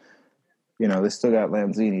helps. They still got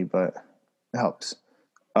Lanzini, but it helps.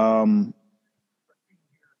 Man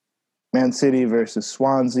City versus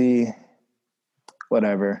Swansea.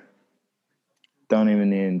 Whatever. Don't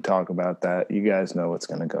even need to talk about that. You guys know what's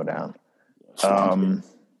going to go down.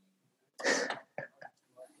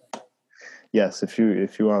 Yes, if you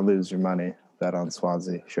want to lose your money, bet on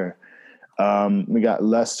Swansea, sure. We got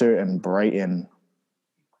Leicester and Brighton.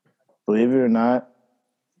 Believe it or not,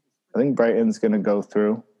 I think Brighton's going to go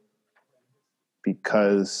through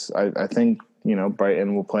because I think,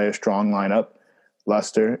 Brighton will play a strong lineup.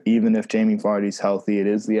 Leicester, even if Jamie Vardy's healthy, it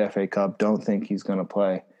is the FA Cup. Don't think he's going to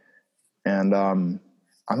play. And I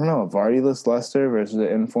don't know, a Vardy-less Leicester versus an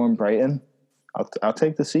informed Brighton. I'll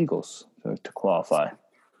take the Seagulls to qualify.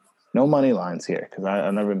 No money lines here because I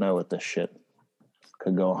never know what this shit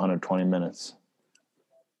could go 120 minutes.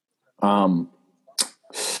 I'm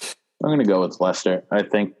going to go with Leicester. I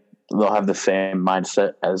think they'll have the same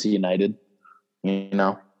mindset as United,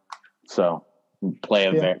 So play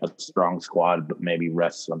a strong squad, but maybe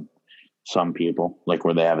rest some people, like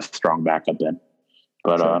where they have a strong backup in.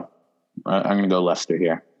 But I'm going to go Leicester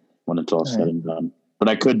here when it's all said and done. But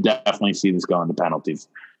I could definitely see this going to penalties,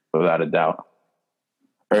 without a doubt.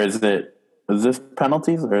 Or is this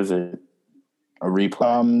penalties or is it a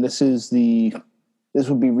replay? This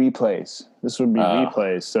would be replays.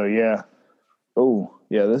 Replays. So yeah. Oh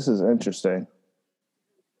yeah, this is interesting.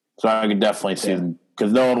 So I could definitely see them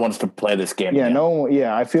because no one wants to play this game. Yeah, again. no one.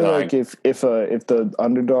 Yeah, I feel like if the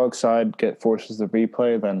underdog side forces the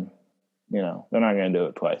replay, then they're not going to do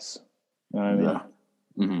it twice. You know what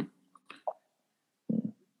I mean?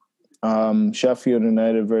 Mm-hmm. Sheffield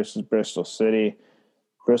United versus Bristol City.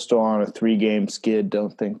 Bristol on a 3-game skid.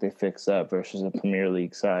 Don't think they fix that versus a Premier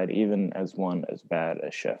League side, even as one as bad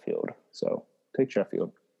as Sheffield. So take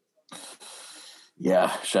Sheffield.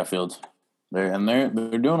 Yeah, Sheffield. They're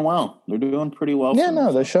doing well. They're doing pretty well. Yeah,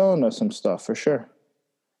 no, they're showing us some stuff for sure.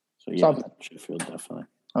 So yeah, something. Sheffield definitely.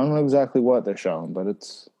 I don't know exactly what they're showing, but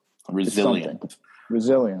it's resilient.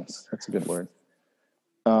 Resilience. That's a good word.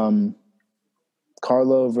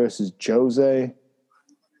 Carlo versus Jose.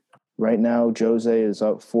 Right now, Jose is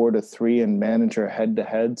up 4-3 in manager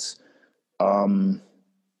head-to-heads.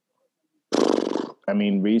 I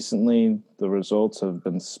mean, recently the results have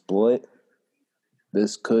been split.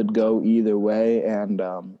 This could go either way. And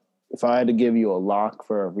if I had to give you a lock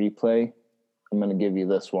for a replay, I'm going to give you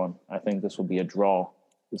this one. I think this will be a draw.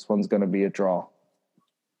 This one's going to be a draw.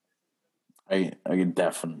 I can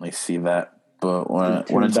definitely see that. But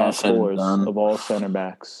when it's all said and done, of all center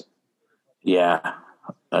backs. Yeah,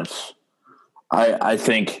 that's. I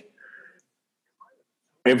think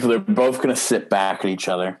if they're both going to sit back at each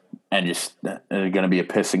other and just it's going to be a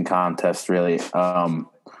pissing contest, really.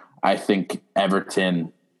 I think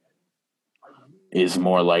Everton is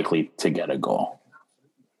more likely to get a goal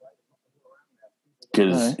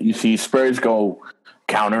because you see Spurs go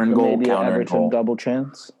counter and goal, counter and goal, double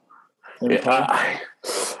chance. I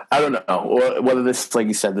don't know whether this, like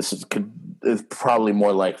you said, this is probably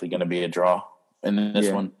more likely going to be a draw in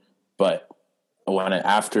this one, but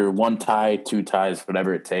after one tie, two ties,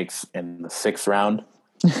 whatever it takes in the sixth round,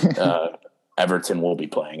 Everton will be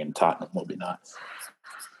playing and Tottenham will be not.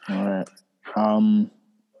 All right.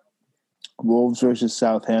 Wolves versus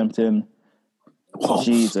Southampton. Wolves.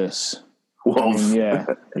 Jesus. Wolves. I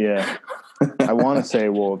mean, yeah. I want to say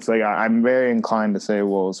Wolves. Like I'm very inclined to say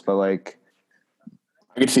Wolves, but like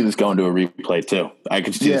I could see this going to a replay too. I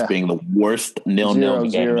could see this being the worst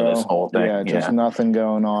 0-0 game of this whole thing. Yeah, just nothing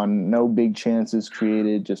going on. No big chances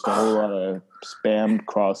created. Just a whole lot of spammed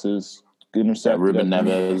crosses. Intercepted. Ruben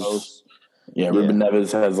Neves. Ruben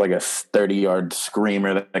Neves has like a 30-yard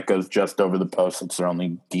screamer that goes just over the post. It's their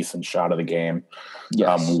only decent shot of the game.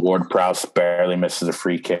 Yes. Ward-Prowse barely misses a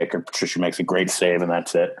free kick, and Patricia makes a great save, and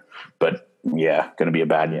that's it. But, going to be a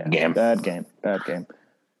bad game. Bad game.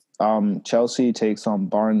 Chelsea takes on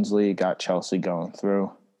Barnsley. Got Chelsea going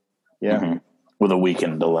through. Yeah. Mm-hmm. With a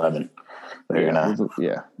weakened 11. They're going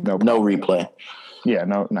to – no replay. Yeah,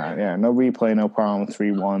 no replay, no problem.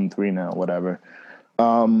 3-1, 3-0, whatever.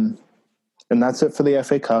 And that's it for the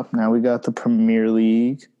FA Cup. Now we got the Premier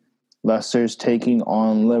League. Leicester's taking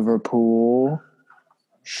on Liverpool.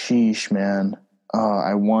 Sheesh, man.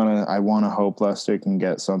 I wanna hope Leicester can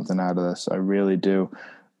get something out of this. I really do.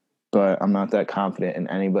 But I'm not that confident in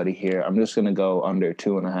anybody here. I'm just gonna go under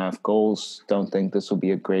 2.5 goals. Don't think this will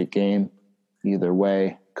be a great game either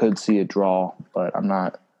way. Could see a draw, but I'm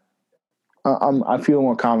not. I feel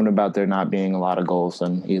more confident about there not being a lot of goals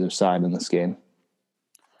on either side in this game.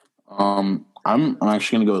 I'm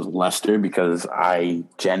actually going to go with Leicester because I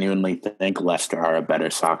genuinely think Leicester are a better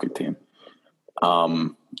soccer team,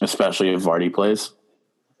 especially if Vardy plays.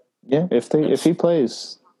 Yeah, if he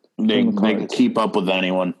plays, they can keep up with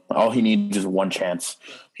anyone. All he needs is one chance.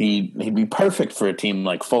 He'd be perfect for a team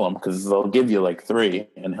like Fulham because they'll give you like 3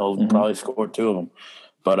 and he'll probably score 2 of them.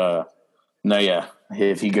 But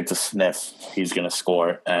if he gets a sniff, he's going to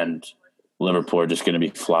score and Liverpool are just going to be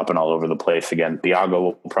flopping all over the place again. Thiago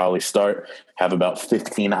will probably start, have about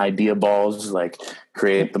 15 idea balls, like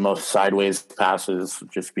create the most sideways passes,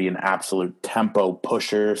 just be an absolute tempo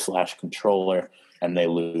pusher / controller, and they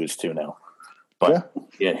lose 2-0. But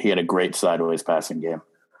he had a great sideways passing game.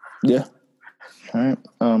 Yeah. All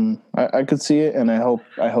right. I could see it, and I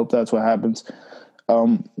hope that's what happens.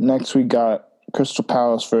 Next we got Crystal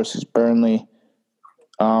Palace versus Burnley.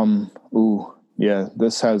 Yeah,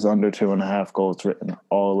 this has under 2.5 goals written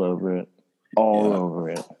all over it. Over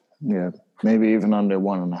it. Yeah, maybe even under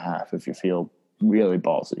 1.5 if you feel really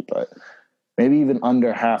ballsy, but maybe even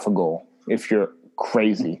under half a goal if you're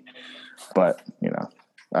crazy. But,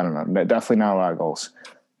 I don't know. Definitely not a lot of goals.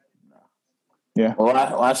 Yeah. Well,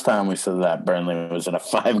 last time we said that Burnley was in a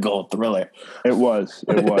 5-goal thriller. It was.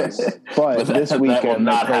 But this weekend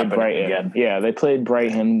they played Brighton. Again. Yeah, they played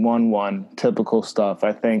Brighton 1-1. Typical stuff.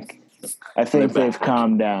 I think they've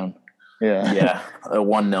calmed down. Yeah. Yeah. A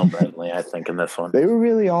 1-0 Burnley, I think, in this one. They were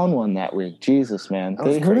really on one that week. Jesus, man.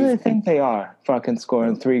 Who do they think they are? Fucking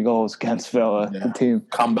scoring 3 goals against Villa. Yeah. The team.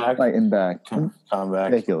 Comeback. Fighting back.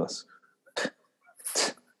 Comeback. Ridiculous.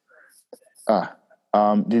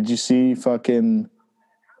 Did you see fucking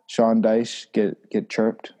Sean Dyche get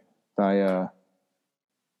chirped by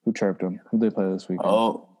who chirped him? Who did they play this weekend?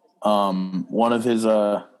 One of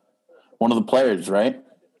the players, right?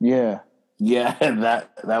 Yeah. Yeah,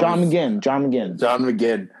 that John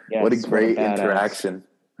McGinn. Yes, what a great interaction.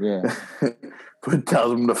 Yeah. But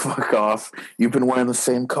tells him to fuck off. You've been wearing the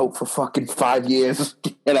same coat for fucking 5 years.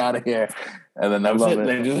 Get out of here. And then that was it.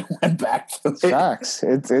 They just went back to it. Facts.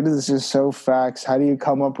 It is just so facts. How do you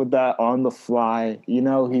come up with that on the fly?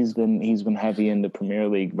 He's been heavy into Premier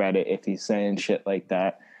League Reddit if he's saying shit like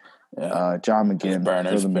that. Yeah. John McGinn.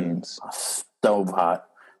 Burner's been stove hot.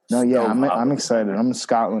 No, yeah, I'm excited. I'm a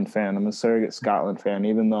Scotland fan. I'm a surrogate Scotland fan,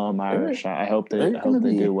 even though I'm Irish. I hope they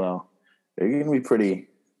do well. They're going to be pretty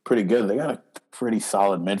pretty good. They got a pretty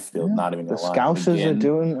solid midfield. Yeah. Not even The gonna lie. Scousers are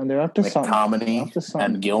doing. They're up to something. McTominay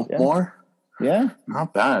and Gilmore. Yeah,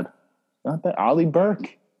 not bad. Not bad. Ollie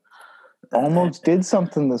Burke almost did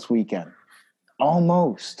something this weekend.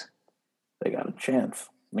 Almost. They got a chance.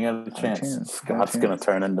 Scott's going to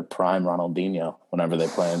turn into prime Ronaldinho whenever they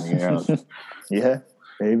play in the Euros. Yeah,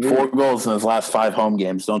 maybe. 4 goals in his last 5 home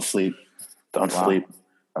games. Don't sleep. Don't sleep.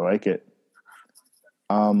 I like it.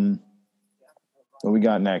 What we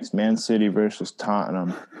got next? Man City versus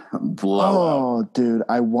Tottenham. Blowout. Oh, dude,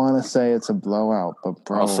 I want to say it's a blowout, but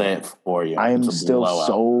bro, I'll say it for you. I am still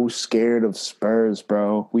so scared of Spurs,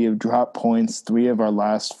 bro. We have dropped points 3 of our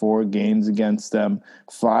last 4 games against them,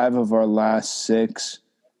 5 of our last 6.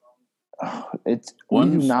 We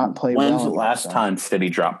do not play well. When's the last time City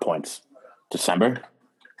dropped points? December?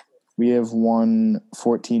 We have won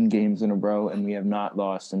 14 games in a row, and we have not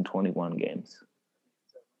lost in 21 games.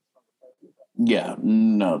 Yeah,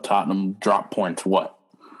 no, Tottenham dropped points, what,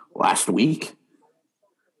 last week?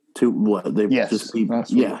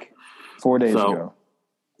 Last week. 4 days ago.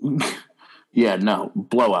 Yeah, no,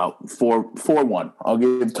 blowout, 4-1. I'll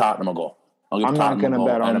give Tottenham a goal. I'm not going to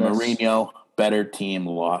bet on this. Mourinho, better team,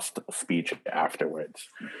 lost a speech afterwards.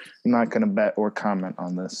 I'm not going to bet or comment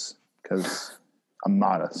on this because I'm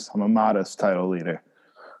modest. I'm a modest title leader.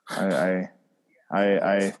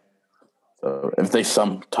 So if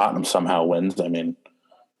Tottenham somehow wins, I mean,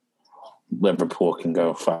 Liverpool can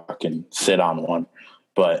go fucking sit on one.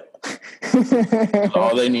 But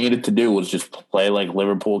all they needed to do was just play like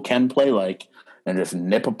Liverpool can play like, and just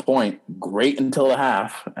nip a point great until the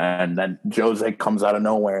half, and then Jose comes out of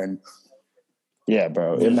nowhere. And yeah,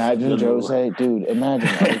 bro. Imagine Jose. Dude, imagine.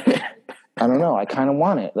 Like, I don't know. I kind of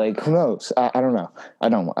want it. Like, who knows? I don't know. I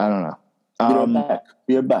don't know.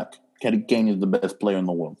 We are back. Harry Kane is the best player in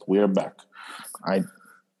the world. We are back.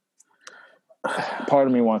 Part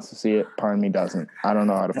of me wants to see it. Part of me doesn't. I don't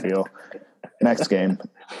know how to feel. Next game,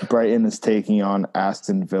 Brighton is taking on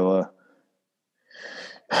Aston Villa.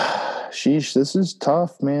 Sheesh, this is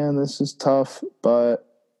tough, man. This is tough, but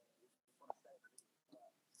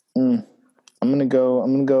I'm gonna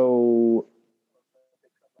go.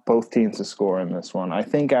 Both teams to score in this one. I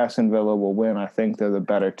think Aston Villa will win. I think they're the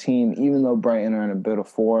better team, even though Brighton are in a bit of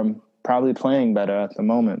form, probably playing better at the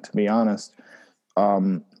moment, to be honest.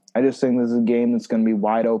 I just think this is a game that's going to be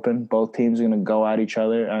wide open. Both teams are going to go at each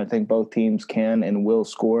other, and I think both teams can and will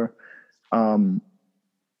score. I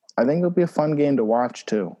think it'll be a fun game to watch,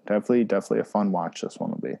 too. Definitely a fun watch this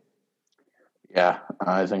one will be. Yeah,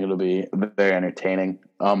 I think it'll be very entertaining.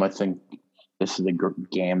 I think this is a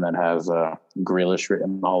game that has Grealish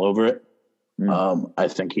written all over it. I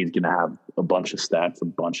think he's going to have a bunch of stats, a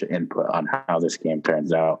bunch of input on how this game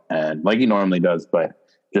turns out, and like he normally does, but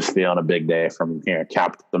just feeling a big day from here.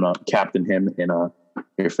 Captain him in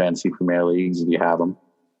your fantasy Premier Leagues if you have them.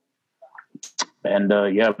 And,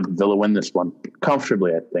 Villa win this one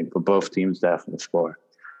comfortably, I think, but both teams definitely score.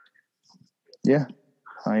 Yeah.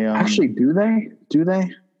 Actually, do they?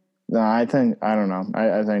 No, I don't know.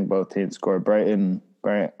 I think both teams score. Brighton.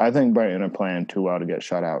 I think Brighton are playing too well to get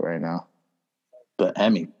shut out right now. But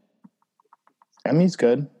Emmy's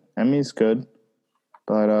good,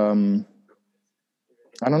 but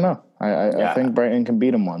I don't know. I think Brighton can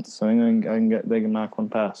beat them once. I think they can knock one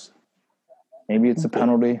past. Maybe it's a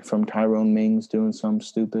penalty from Tyrone Mings doing some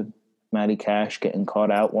stupid. Matty Cash getting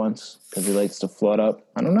caught out once because he likes to float up.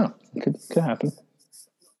 I don't know. It could happen.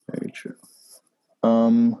 Very true.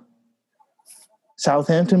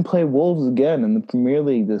 Southampton play Wolves again in the Premier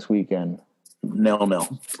League this weekend.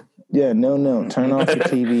 0-0. Yeah, 0-0. Turn off your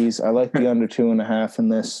TVs. I like the under 2.5 in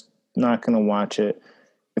this. Not going to watch it.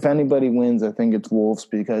 If anybody wins, I think it's Wolves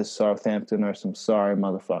because Southampton are some sorry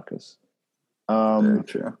motherfuckers. Very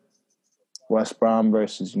true. West Brom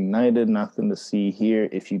versus United. Nothing to see here.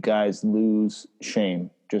 If you guys lose,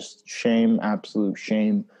 shame. Just shame, absolute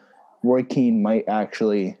shame. Roy Keane might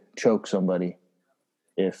actually choke somebody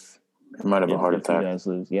if he might have a heart attack. You guys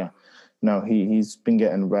lose. Yeah. No, he's been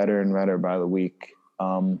getting redder and redder by the week.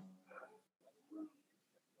 I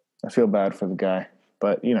feel bad for the guy.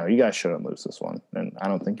 But, you guys shouldn't lose this one. And I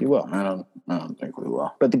don't think you will. I don't think we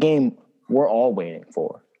will. But the game we're all waiting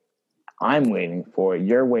for. I'm waiting for it.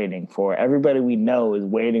 You're waiting for it. Everybody we know is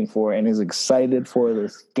waiting for it and is excited for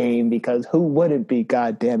this game because who wouldn't be?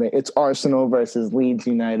 God damn it. It's Arsenal versus Leeds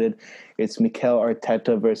United. It's Mikel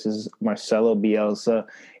Arteta versus Marcelo Bielsa.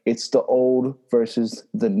 It's the old versus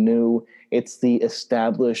the new. It's the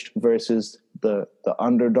established versus the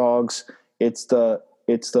underdogs. It's the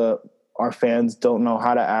our fans don't know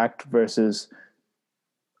how to act versus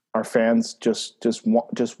our fans just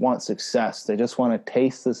want success. They just want to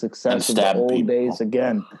taste the success of the old days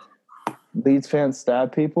again. Leeds fans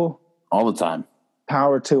stab people all the time.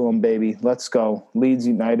 Power to them, baby. Let's go. Leeds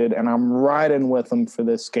United, and I'm riding with them for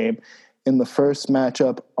this game. In the first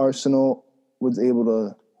matchup, Arsenal was able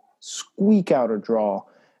to squeak out a draw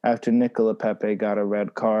after Nicola Pepe got a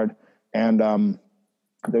red card, and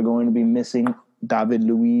they're going to be missing David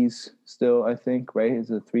Luiz still, I think, right?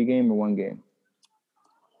 Is it a 3-game or 1 game?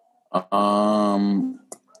 I'll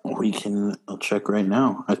check right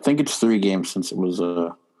now. I think it's 3 games since it was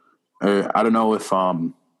I don't know if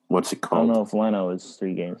what's it called? I don't know if Leno is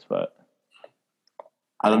 3 games, but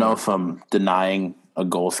I don't know if denying a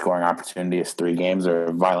goal scoring opportunity is 3 games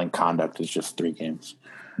or violent conduct is just 3 games.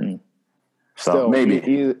 So still,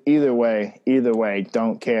 maybe either way,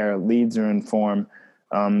 don't care. Leeds are in form.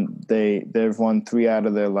 They've won 3 out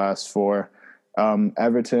of their last 4.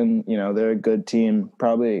 Everton, they're a good team.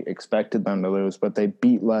 Probably expected them to lose, but they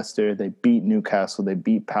beat Leicester, they beat Newcastle, they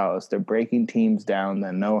beat Palace. They're breaking teams down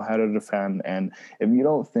that know how to defend. And if you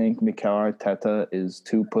don't think Mikel Arteta is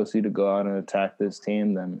too pussy to go out and attack this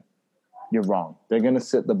team, then you're wrong. They're going to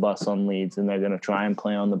sit the bus on Leeds, and they're going to try and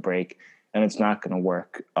play on the break, and it's not going to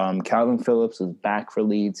work. Calvin Phillips is back for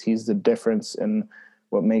Leeds. He's the difference in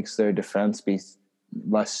what makes their defense be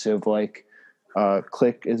less sieve-like.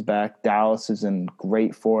 Click is back. Dallas is in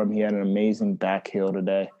great form. He had an amazing back heel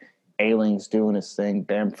today. Ayling's doing his thing.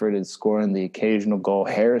 Bamford is scoring the occasional goal.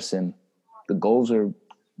 Harrison,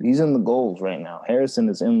 he's in the goals right now. Harrison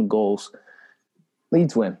is in the goals.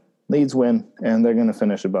 Leeds win, and they're going to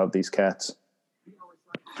finish above these cats.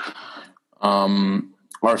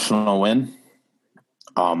 Arsenal win.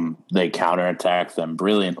 They counterattack them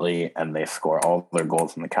brilliantly, and they score all their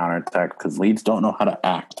goals in the counterattack because Leeds don't know how to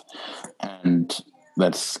act, and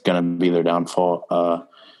that's going to be their downfall.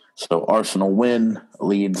 So Arsenal win,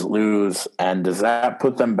 Leeds lose, and does that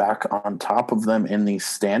put them back on top of them in these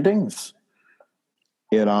standings?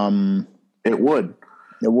 It would.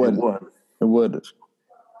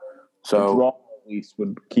 So a draw at least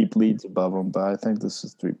would keep Leeds above them, but I think this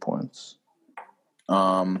is 3 points.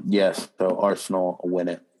 Yes, so Arsenal win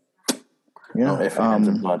it. Yeah, no ifs, ands,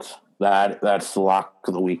 or buts. That's the lock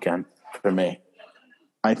of the weekend for me.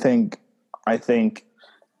 I think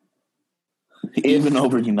even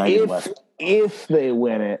over United West. If they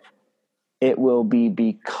win it, it will be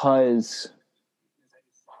because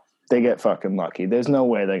they get fucking lucky. There's no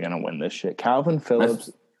way they're gonna win this shit. Calvin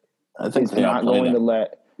Phillips is not going to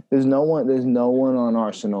let. There's no one on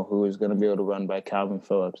Arsenal who is going to be able to run by Calvin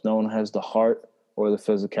Phillips. No one has the heart or the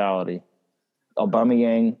physicality.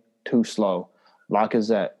 Aubameyang, too slow.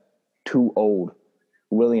 Lacazette, too old.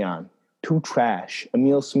 Willian, too trash.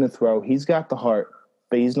 Emile Smith-Rowe, he's got the heart,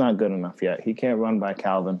 but he's not good enough yet. He can't run by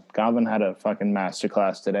Calvin. Calvin had a fucking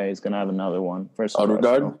masterclass today. He's going to have another one.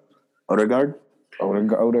 Odegaard?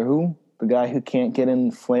 Oder who? The guy who can't get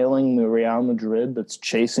in flailing the Real Madrid that's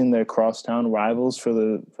chasing their crosstown rivals for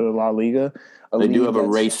the La Liga. They do have a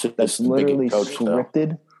race that's literally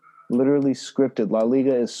scripted. Literally scripted. La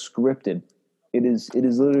Liga is scripted. It is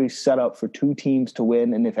literally set up for 2 teams to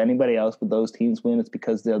win, and if anybody else but those teams win, it's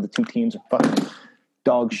because the other 2 teams are fucking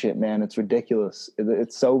dog shit, man. It's ridiculous.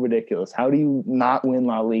 It's so ridiculous. How do you not win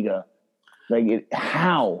La Liga?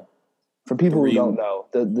 How? For people who don't know,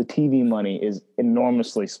 the TV money is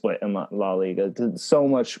enormously split in La Liga. It's so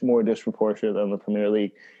much more disproportionate than the Premier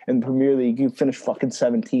League. In the Premier League, you finish fucking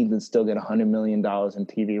 17th and still get $100 million in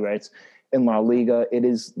TV rights. In La Liga, it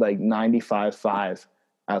is like 95-5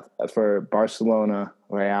 for Barcelona,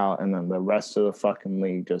 Real, and then the rest of the fucking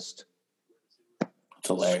league just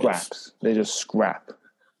scraps. They just scrap.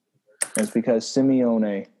 And it's because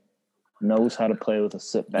Simeone knows how to play with a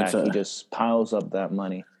sit back. He just piles up that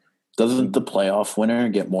money. Doesn't the playoff winner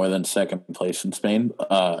get more than second place in Spain?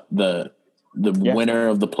 The winner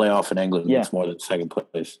of the playoff in England gets more than second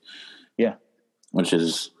place. Yeah, which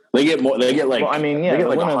is they get more. They get like. Well, I mean, yeah, the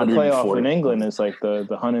winner of the playoff in England is like the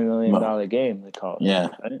 $100 million game they call it. Yeah,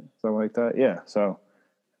 right? Something like that. Yeah. So,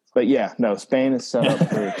 but yeah, no, Spain is set up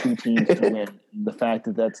for 2 teams to win. The fact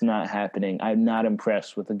that that's not happening, I'm not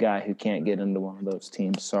impressed with a guy who can't get into one of those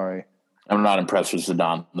teams. Sorry. I'm not impressed with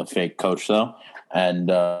Zidane, the fake coach, though,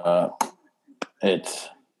 and Arsenal's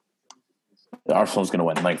going to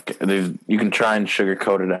win. Like you can try and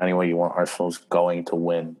sugarcoat it any way you want. Arsenal's going to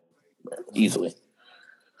win easily.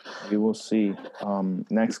 We will see.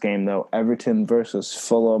 Next game, though, Everton versus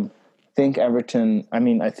Fulham. I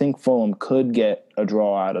think Fulham could get a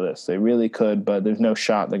draw out of this. They really could, but there's no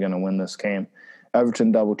shot they're going to win this game.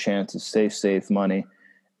 Everton double chances, safe money,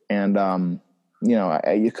 and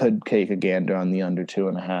you could take a gander on the under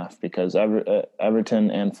 2.5 because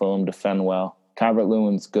Everton and Fulham defend well.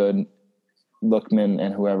 Calvert-Lewin's good. Lookman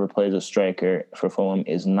and whoever plays a striker for Fulham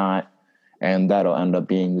is not, and that'll end up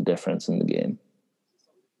being the difference in the game.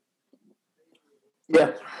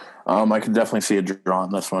 Yeah, I can definitely see a draw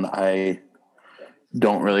on this one. I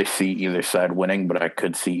don't really see either side winning, but I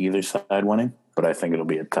could see either side winning. But I think it'll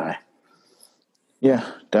be a tie.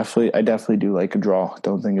 Yeah, definitely. I definitely do like a draw.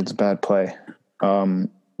 Don't think it's a bad play.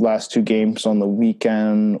 Last two games on the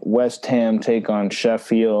weekend: West Ham take on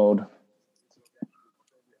Sheffield.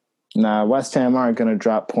 Nah, West Ham aren't going to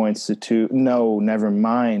drop points to 2. No, never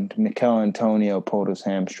mind. Mikel Antonio pulled his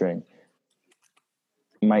hamstring.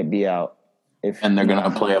 Might be out. And they're going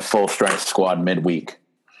to play a full-strength squad midweek.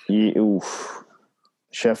 Yeah, oof.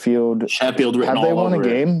 Sheffield. Have they won a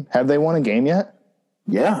game? Have they won a game yet?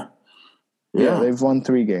 Yeah. Yeah, they've won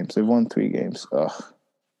 3 games. Ugh.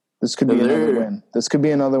 This could be another win. This could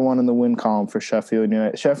be another one in the win column for Sheffield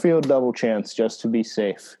United. Sheffield double chance just to be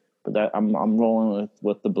safe. But I'm rolling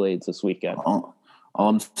with the Blades this weekend. All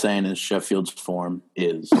I'm saying is Sheffield's form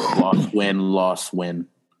is loss, win, loss, win,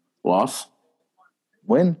 loss.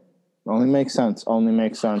 Win. Only makes sense. I mean,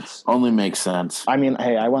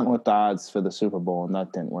 hey, I went with the odds for the Super Bowl, and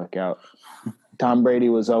that didn't work out. Tom Brady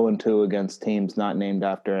was 0-2 against teams not named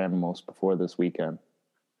after animals before this weekend.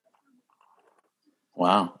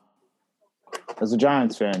 Wow. As a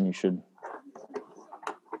Giants fan, you should.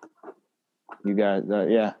 You guys,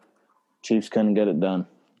 yeah. Chiefs couldn't get it done.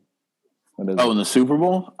 In the Super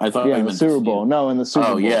Bowl? I thought in the Super Bowl. No, in the Super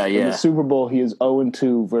Bowl. Yeah. In the Super Bowl, he is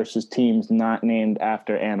 0-2 versus teams not named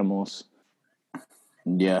after animals.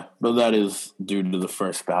 Yeah, but that is due to the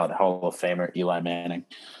first ballot Hall of Famer Eli Manning.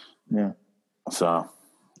 Yeah. So,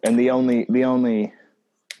 and the only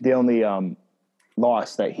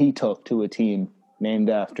loss that he took to a team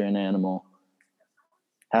named after an animal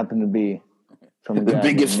happened to be from the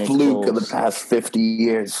biggest fluke of the past 50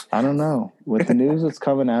 years. I don't know. With the news that's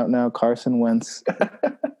coming out now, Carson Wentz, I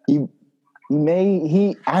don't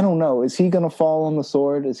know. Is he going to fall on the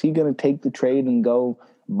sword? Is he going to take the trade and go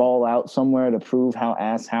ball out somewhere to prove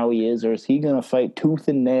how he is? Or is he going to fight tooth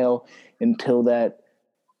and nail until that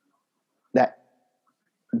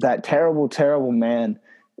terrible, terrible man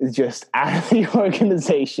is just out of the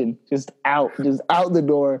organization, just out the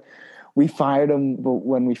door. We fired him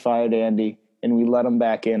when we fired Andy, and we let him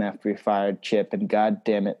back in after we fired Chip, and God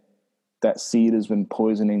damn it, that seed has been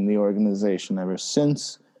poisoning the organization ever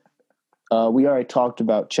since. We already talked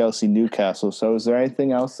about Chelsea Newcastle, so is there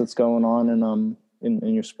anything else that's going on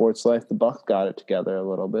in your sports life? The Bucks got it together a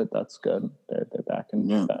little bit. That's good. They're back in.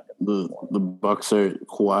 Yeah, the Bucks are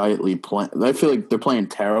quietly playing. I feel like they're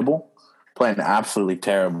playing absolutely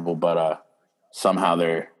terrible. But somehow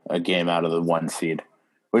they're a game out of the 1 seed,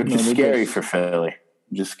 which is scary for Philly.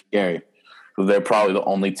 Just scary. They're probably the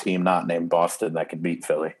only team not named Boston that can beat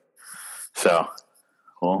Philly. So,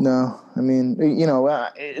 well. No, I mean,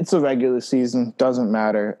 it's a regular season. Doesn't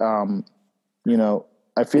matter. I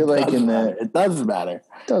feel like it doesn't matter.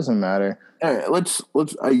 Doesn't matter. All right,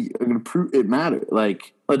 I'm gonna prove it matters.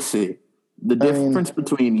 Like, let's see the difference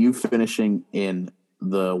between you finishing in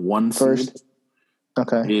the 1 first, seed.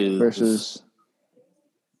 Okay. Versus.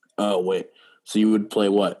 Oh wait, so you would play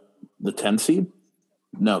what? The 10 seed?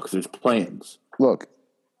 No, because there's play-ins. Look,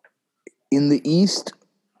 in the East,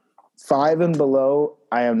 5 and below,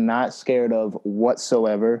 I am not scared of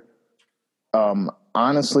whatsoever.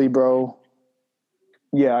 Honestly, bro.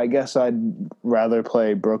 Yeah, I guess I'd rather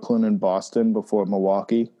play Brooklyn and Boston before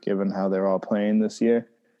Milwaukee, given how they're all playing this year,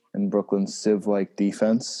 and Brooklyn's Civ-like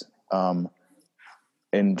defense, and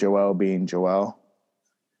Joel being Joel,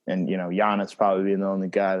 and Giannis probably being the only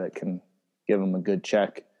guy that can give him a good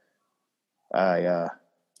check.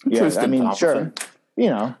 Sure,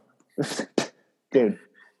 dude,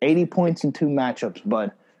 80 points in 2 matchups,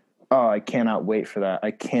 bud. Oh, I cannot wait for that. I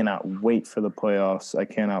cannot wait for the playoffs. I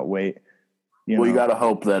cannot wait. You got to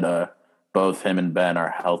hope that both him and Ben are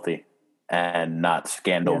healthy and not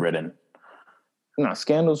scandal-ridden. No,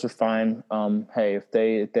 scandals are fine. Hey, if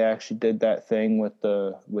they actually did that thing with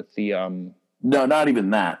the no, not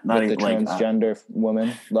even that. Not even the transgender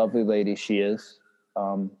woman, lovely lady she is.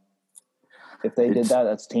 If they did that,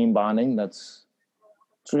 that's team bonding. It's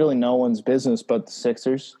really no one's business but the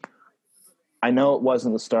Sixers. I know it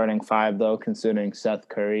wasn't the starting 5, though, considering Seth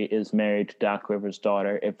Curry is married to Doc Rivers'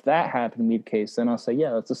 daughter. If that happened to be the case, then I'll say,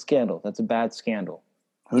 yeah, that's a scandal. That's a bad scandal.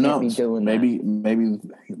 Who knows? Maybe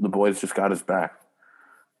the boys just got his back.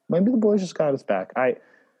 Maybe the boys just got his back.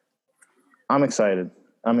 I'm excited.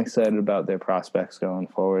 I'm excited about their prospects going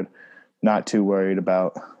forward. Not too worried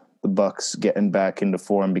about the Bucks getting back into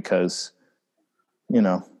form because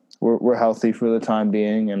we're healthy for the time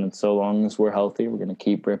being, and so long as we're healthy, we're going to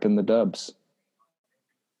keep ripping the dubs.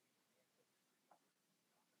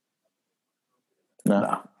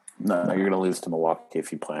 No, you're going to lose to Milwaukee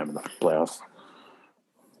if you play them in the playoffs.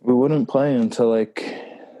 We wouldn't play until the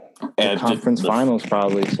conference finals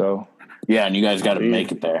probably. So yeah, and you guys got to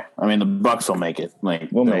make it there. I mean, the Bucks will make it. We'll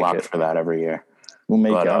they're make locked it for that every year. We'll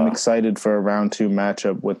make it. I'm excited for a round 2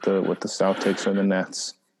 matchup with the Celtics or the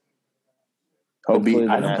Nets. Hopefully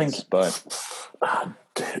the Nets, but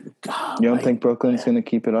you don't think Brooklyn's going to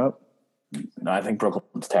keep it up? No, I think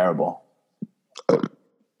Brooklyn's terrible.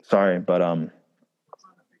 Sorry, but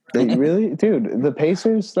really, dude, the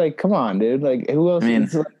Pacers, come on, dude. Who else? I mean,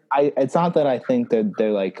 it's not that I think that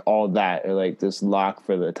they're all that or this lock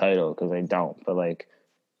for the title, because I don't. But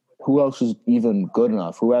who else is even good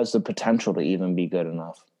enough? Who has the potential to even be good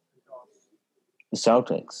enough? The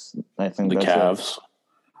Celtics. I think the Cavs.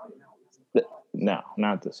 No,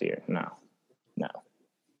 not this year. No. I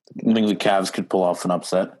think the Cavs could pull off an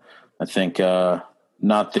upset. I think maybe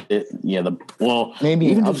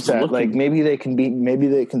even upset. Maybe they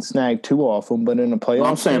can snag 2 off them, but in a playoff,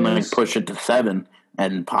 I'm saying push it to 7,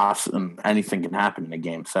 and anything can happen in a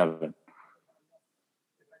game 7.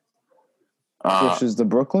 Versus the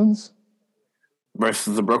Brooklyns.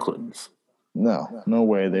 No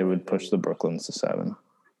way they would push the Brooklyns to 7.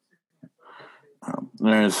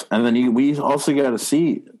 We also got to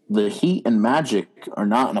see the Heat and Magic are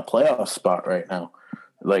not in a playoff spot right now.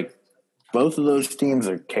 Both of those teams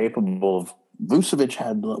are capable of. Vucevic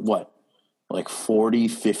had what, 40,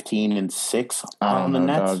 15, and 6 on the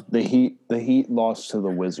Nets. Dog. The Heat lost to the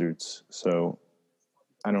Wizards, so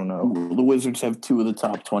I don't know. The Wizards have 2 of the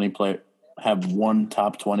top 20 players. Have 1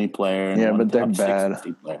 top 20 player. And yeah, one but they're top bad.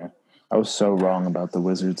 60 player. I was so wrong about the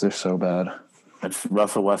Wizards. They're so bad.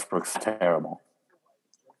 Russell Westbrook's terrible.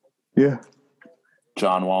 Yeah.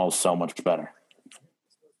 John Wall is so much better.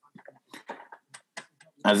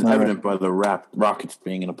 As evident by the Rockets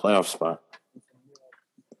being in a playoff spot.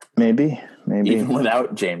 Maybe. Even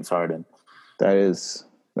without James Harden. That is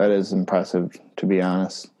impressive, to be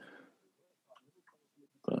honest.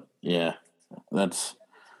 But yeah, that's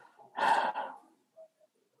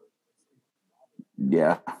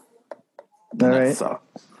yeah. All right.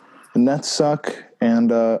 The Nets suck,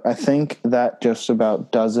 and I think that just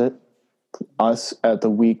about does it. Us at the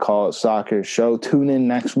We Call It Soccer show. Tune in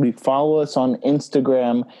next week. Follow us on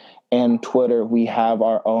Instagram and Twitter. We have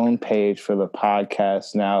our own page for the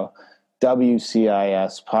podcast now.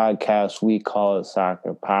 WCIS Podcast. We Call It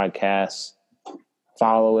Soccer Podcast.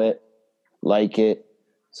 Follow it, like it,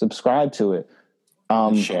 subscribe to it.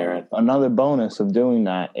 Share it. Another bonus of doing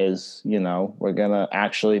that is, we're gonna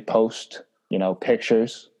actually post,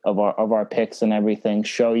 pictures of our picks and everything.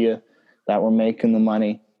 Show you that we're making the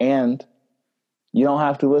money, and you don't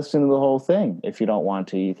have to listen to the whole thing if you don't want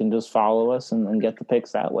to. You can just follow us and get the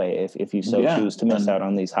picks that way if you so choose to miss out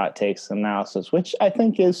on these hot takes analysis, which I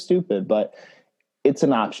think is stupid, but it's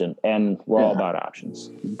an option, and we're all about options.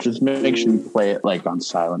 Just make sure you play it on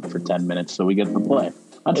silent for 10 minutes so we get to play.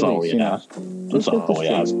 That's all we ask. That's all we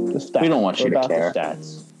ask. We don't want you to care.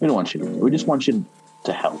 We don't want you to care. We just want you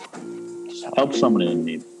to help. Help someone in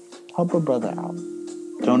need. Help a brother out.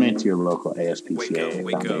 Donate to your local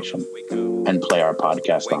ASPCA foundation and play our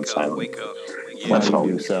podcast on silent. Let's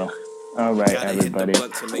do so. All right, everybody.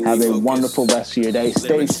 Have a wonderful rest of your day.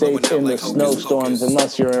 Stay safe in the snowstorms,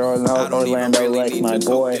 unless you're in Orlando like my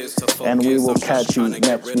boy. And we will catch you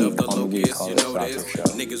next week on the We Call It Soccer Show.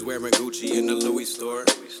 Niggas wearing Gucci in the Louis store.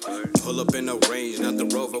 Pull up in the range, not the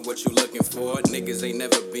Rover, what you looking for? Niggas ain't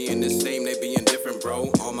never being the same, they being different,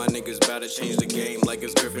 bro. All my niggas bout to change the game like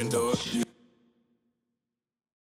it's Gryffindor.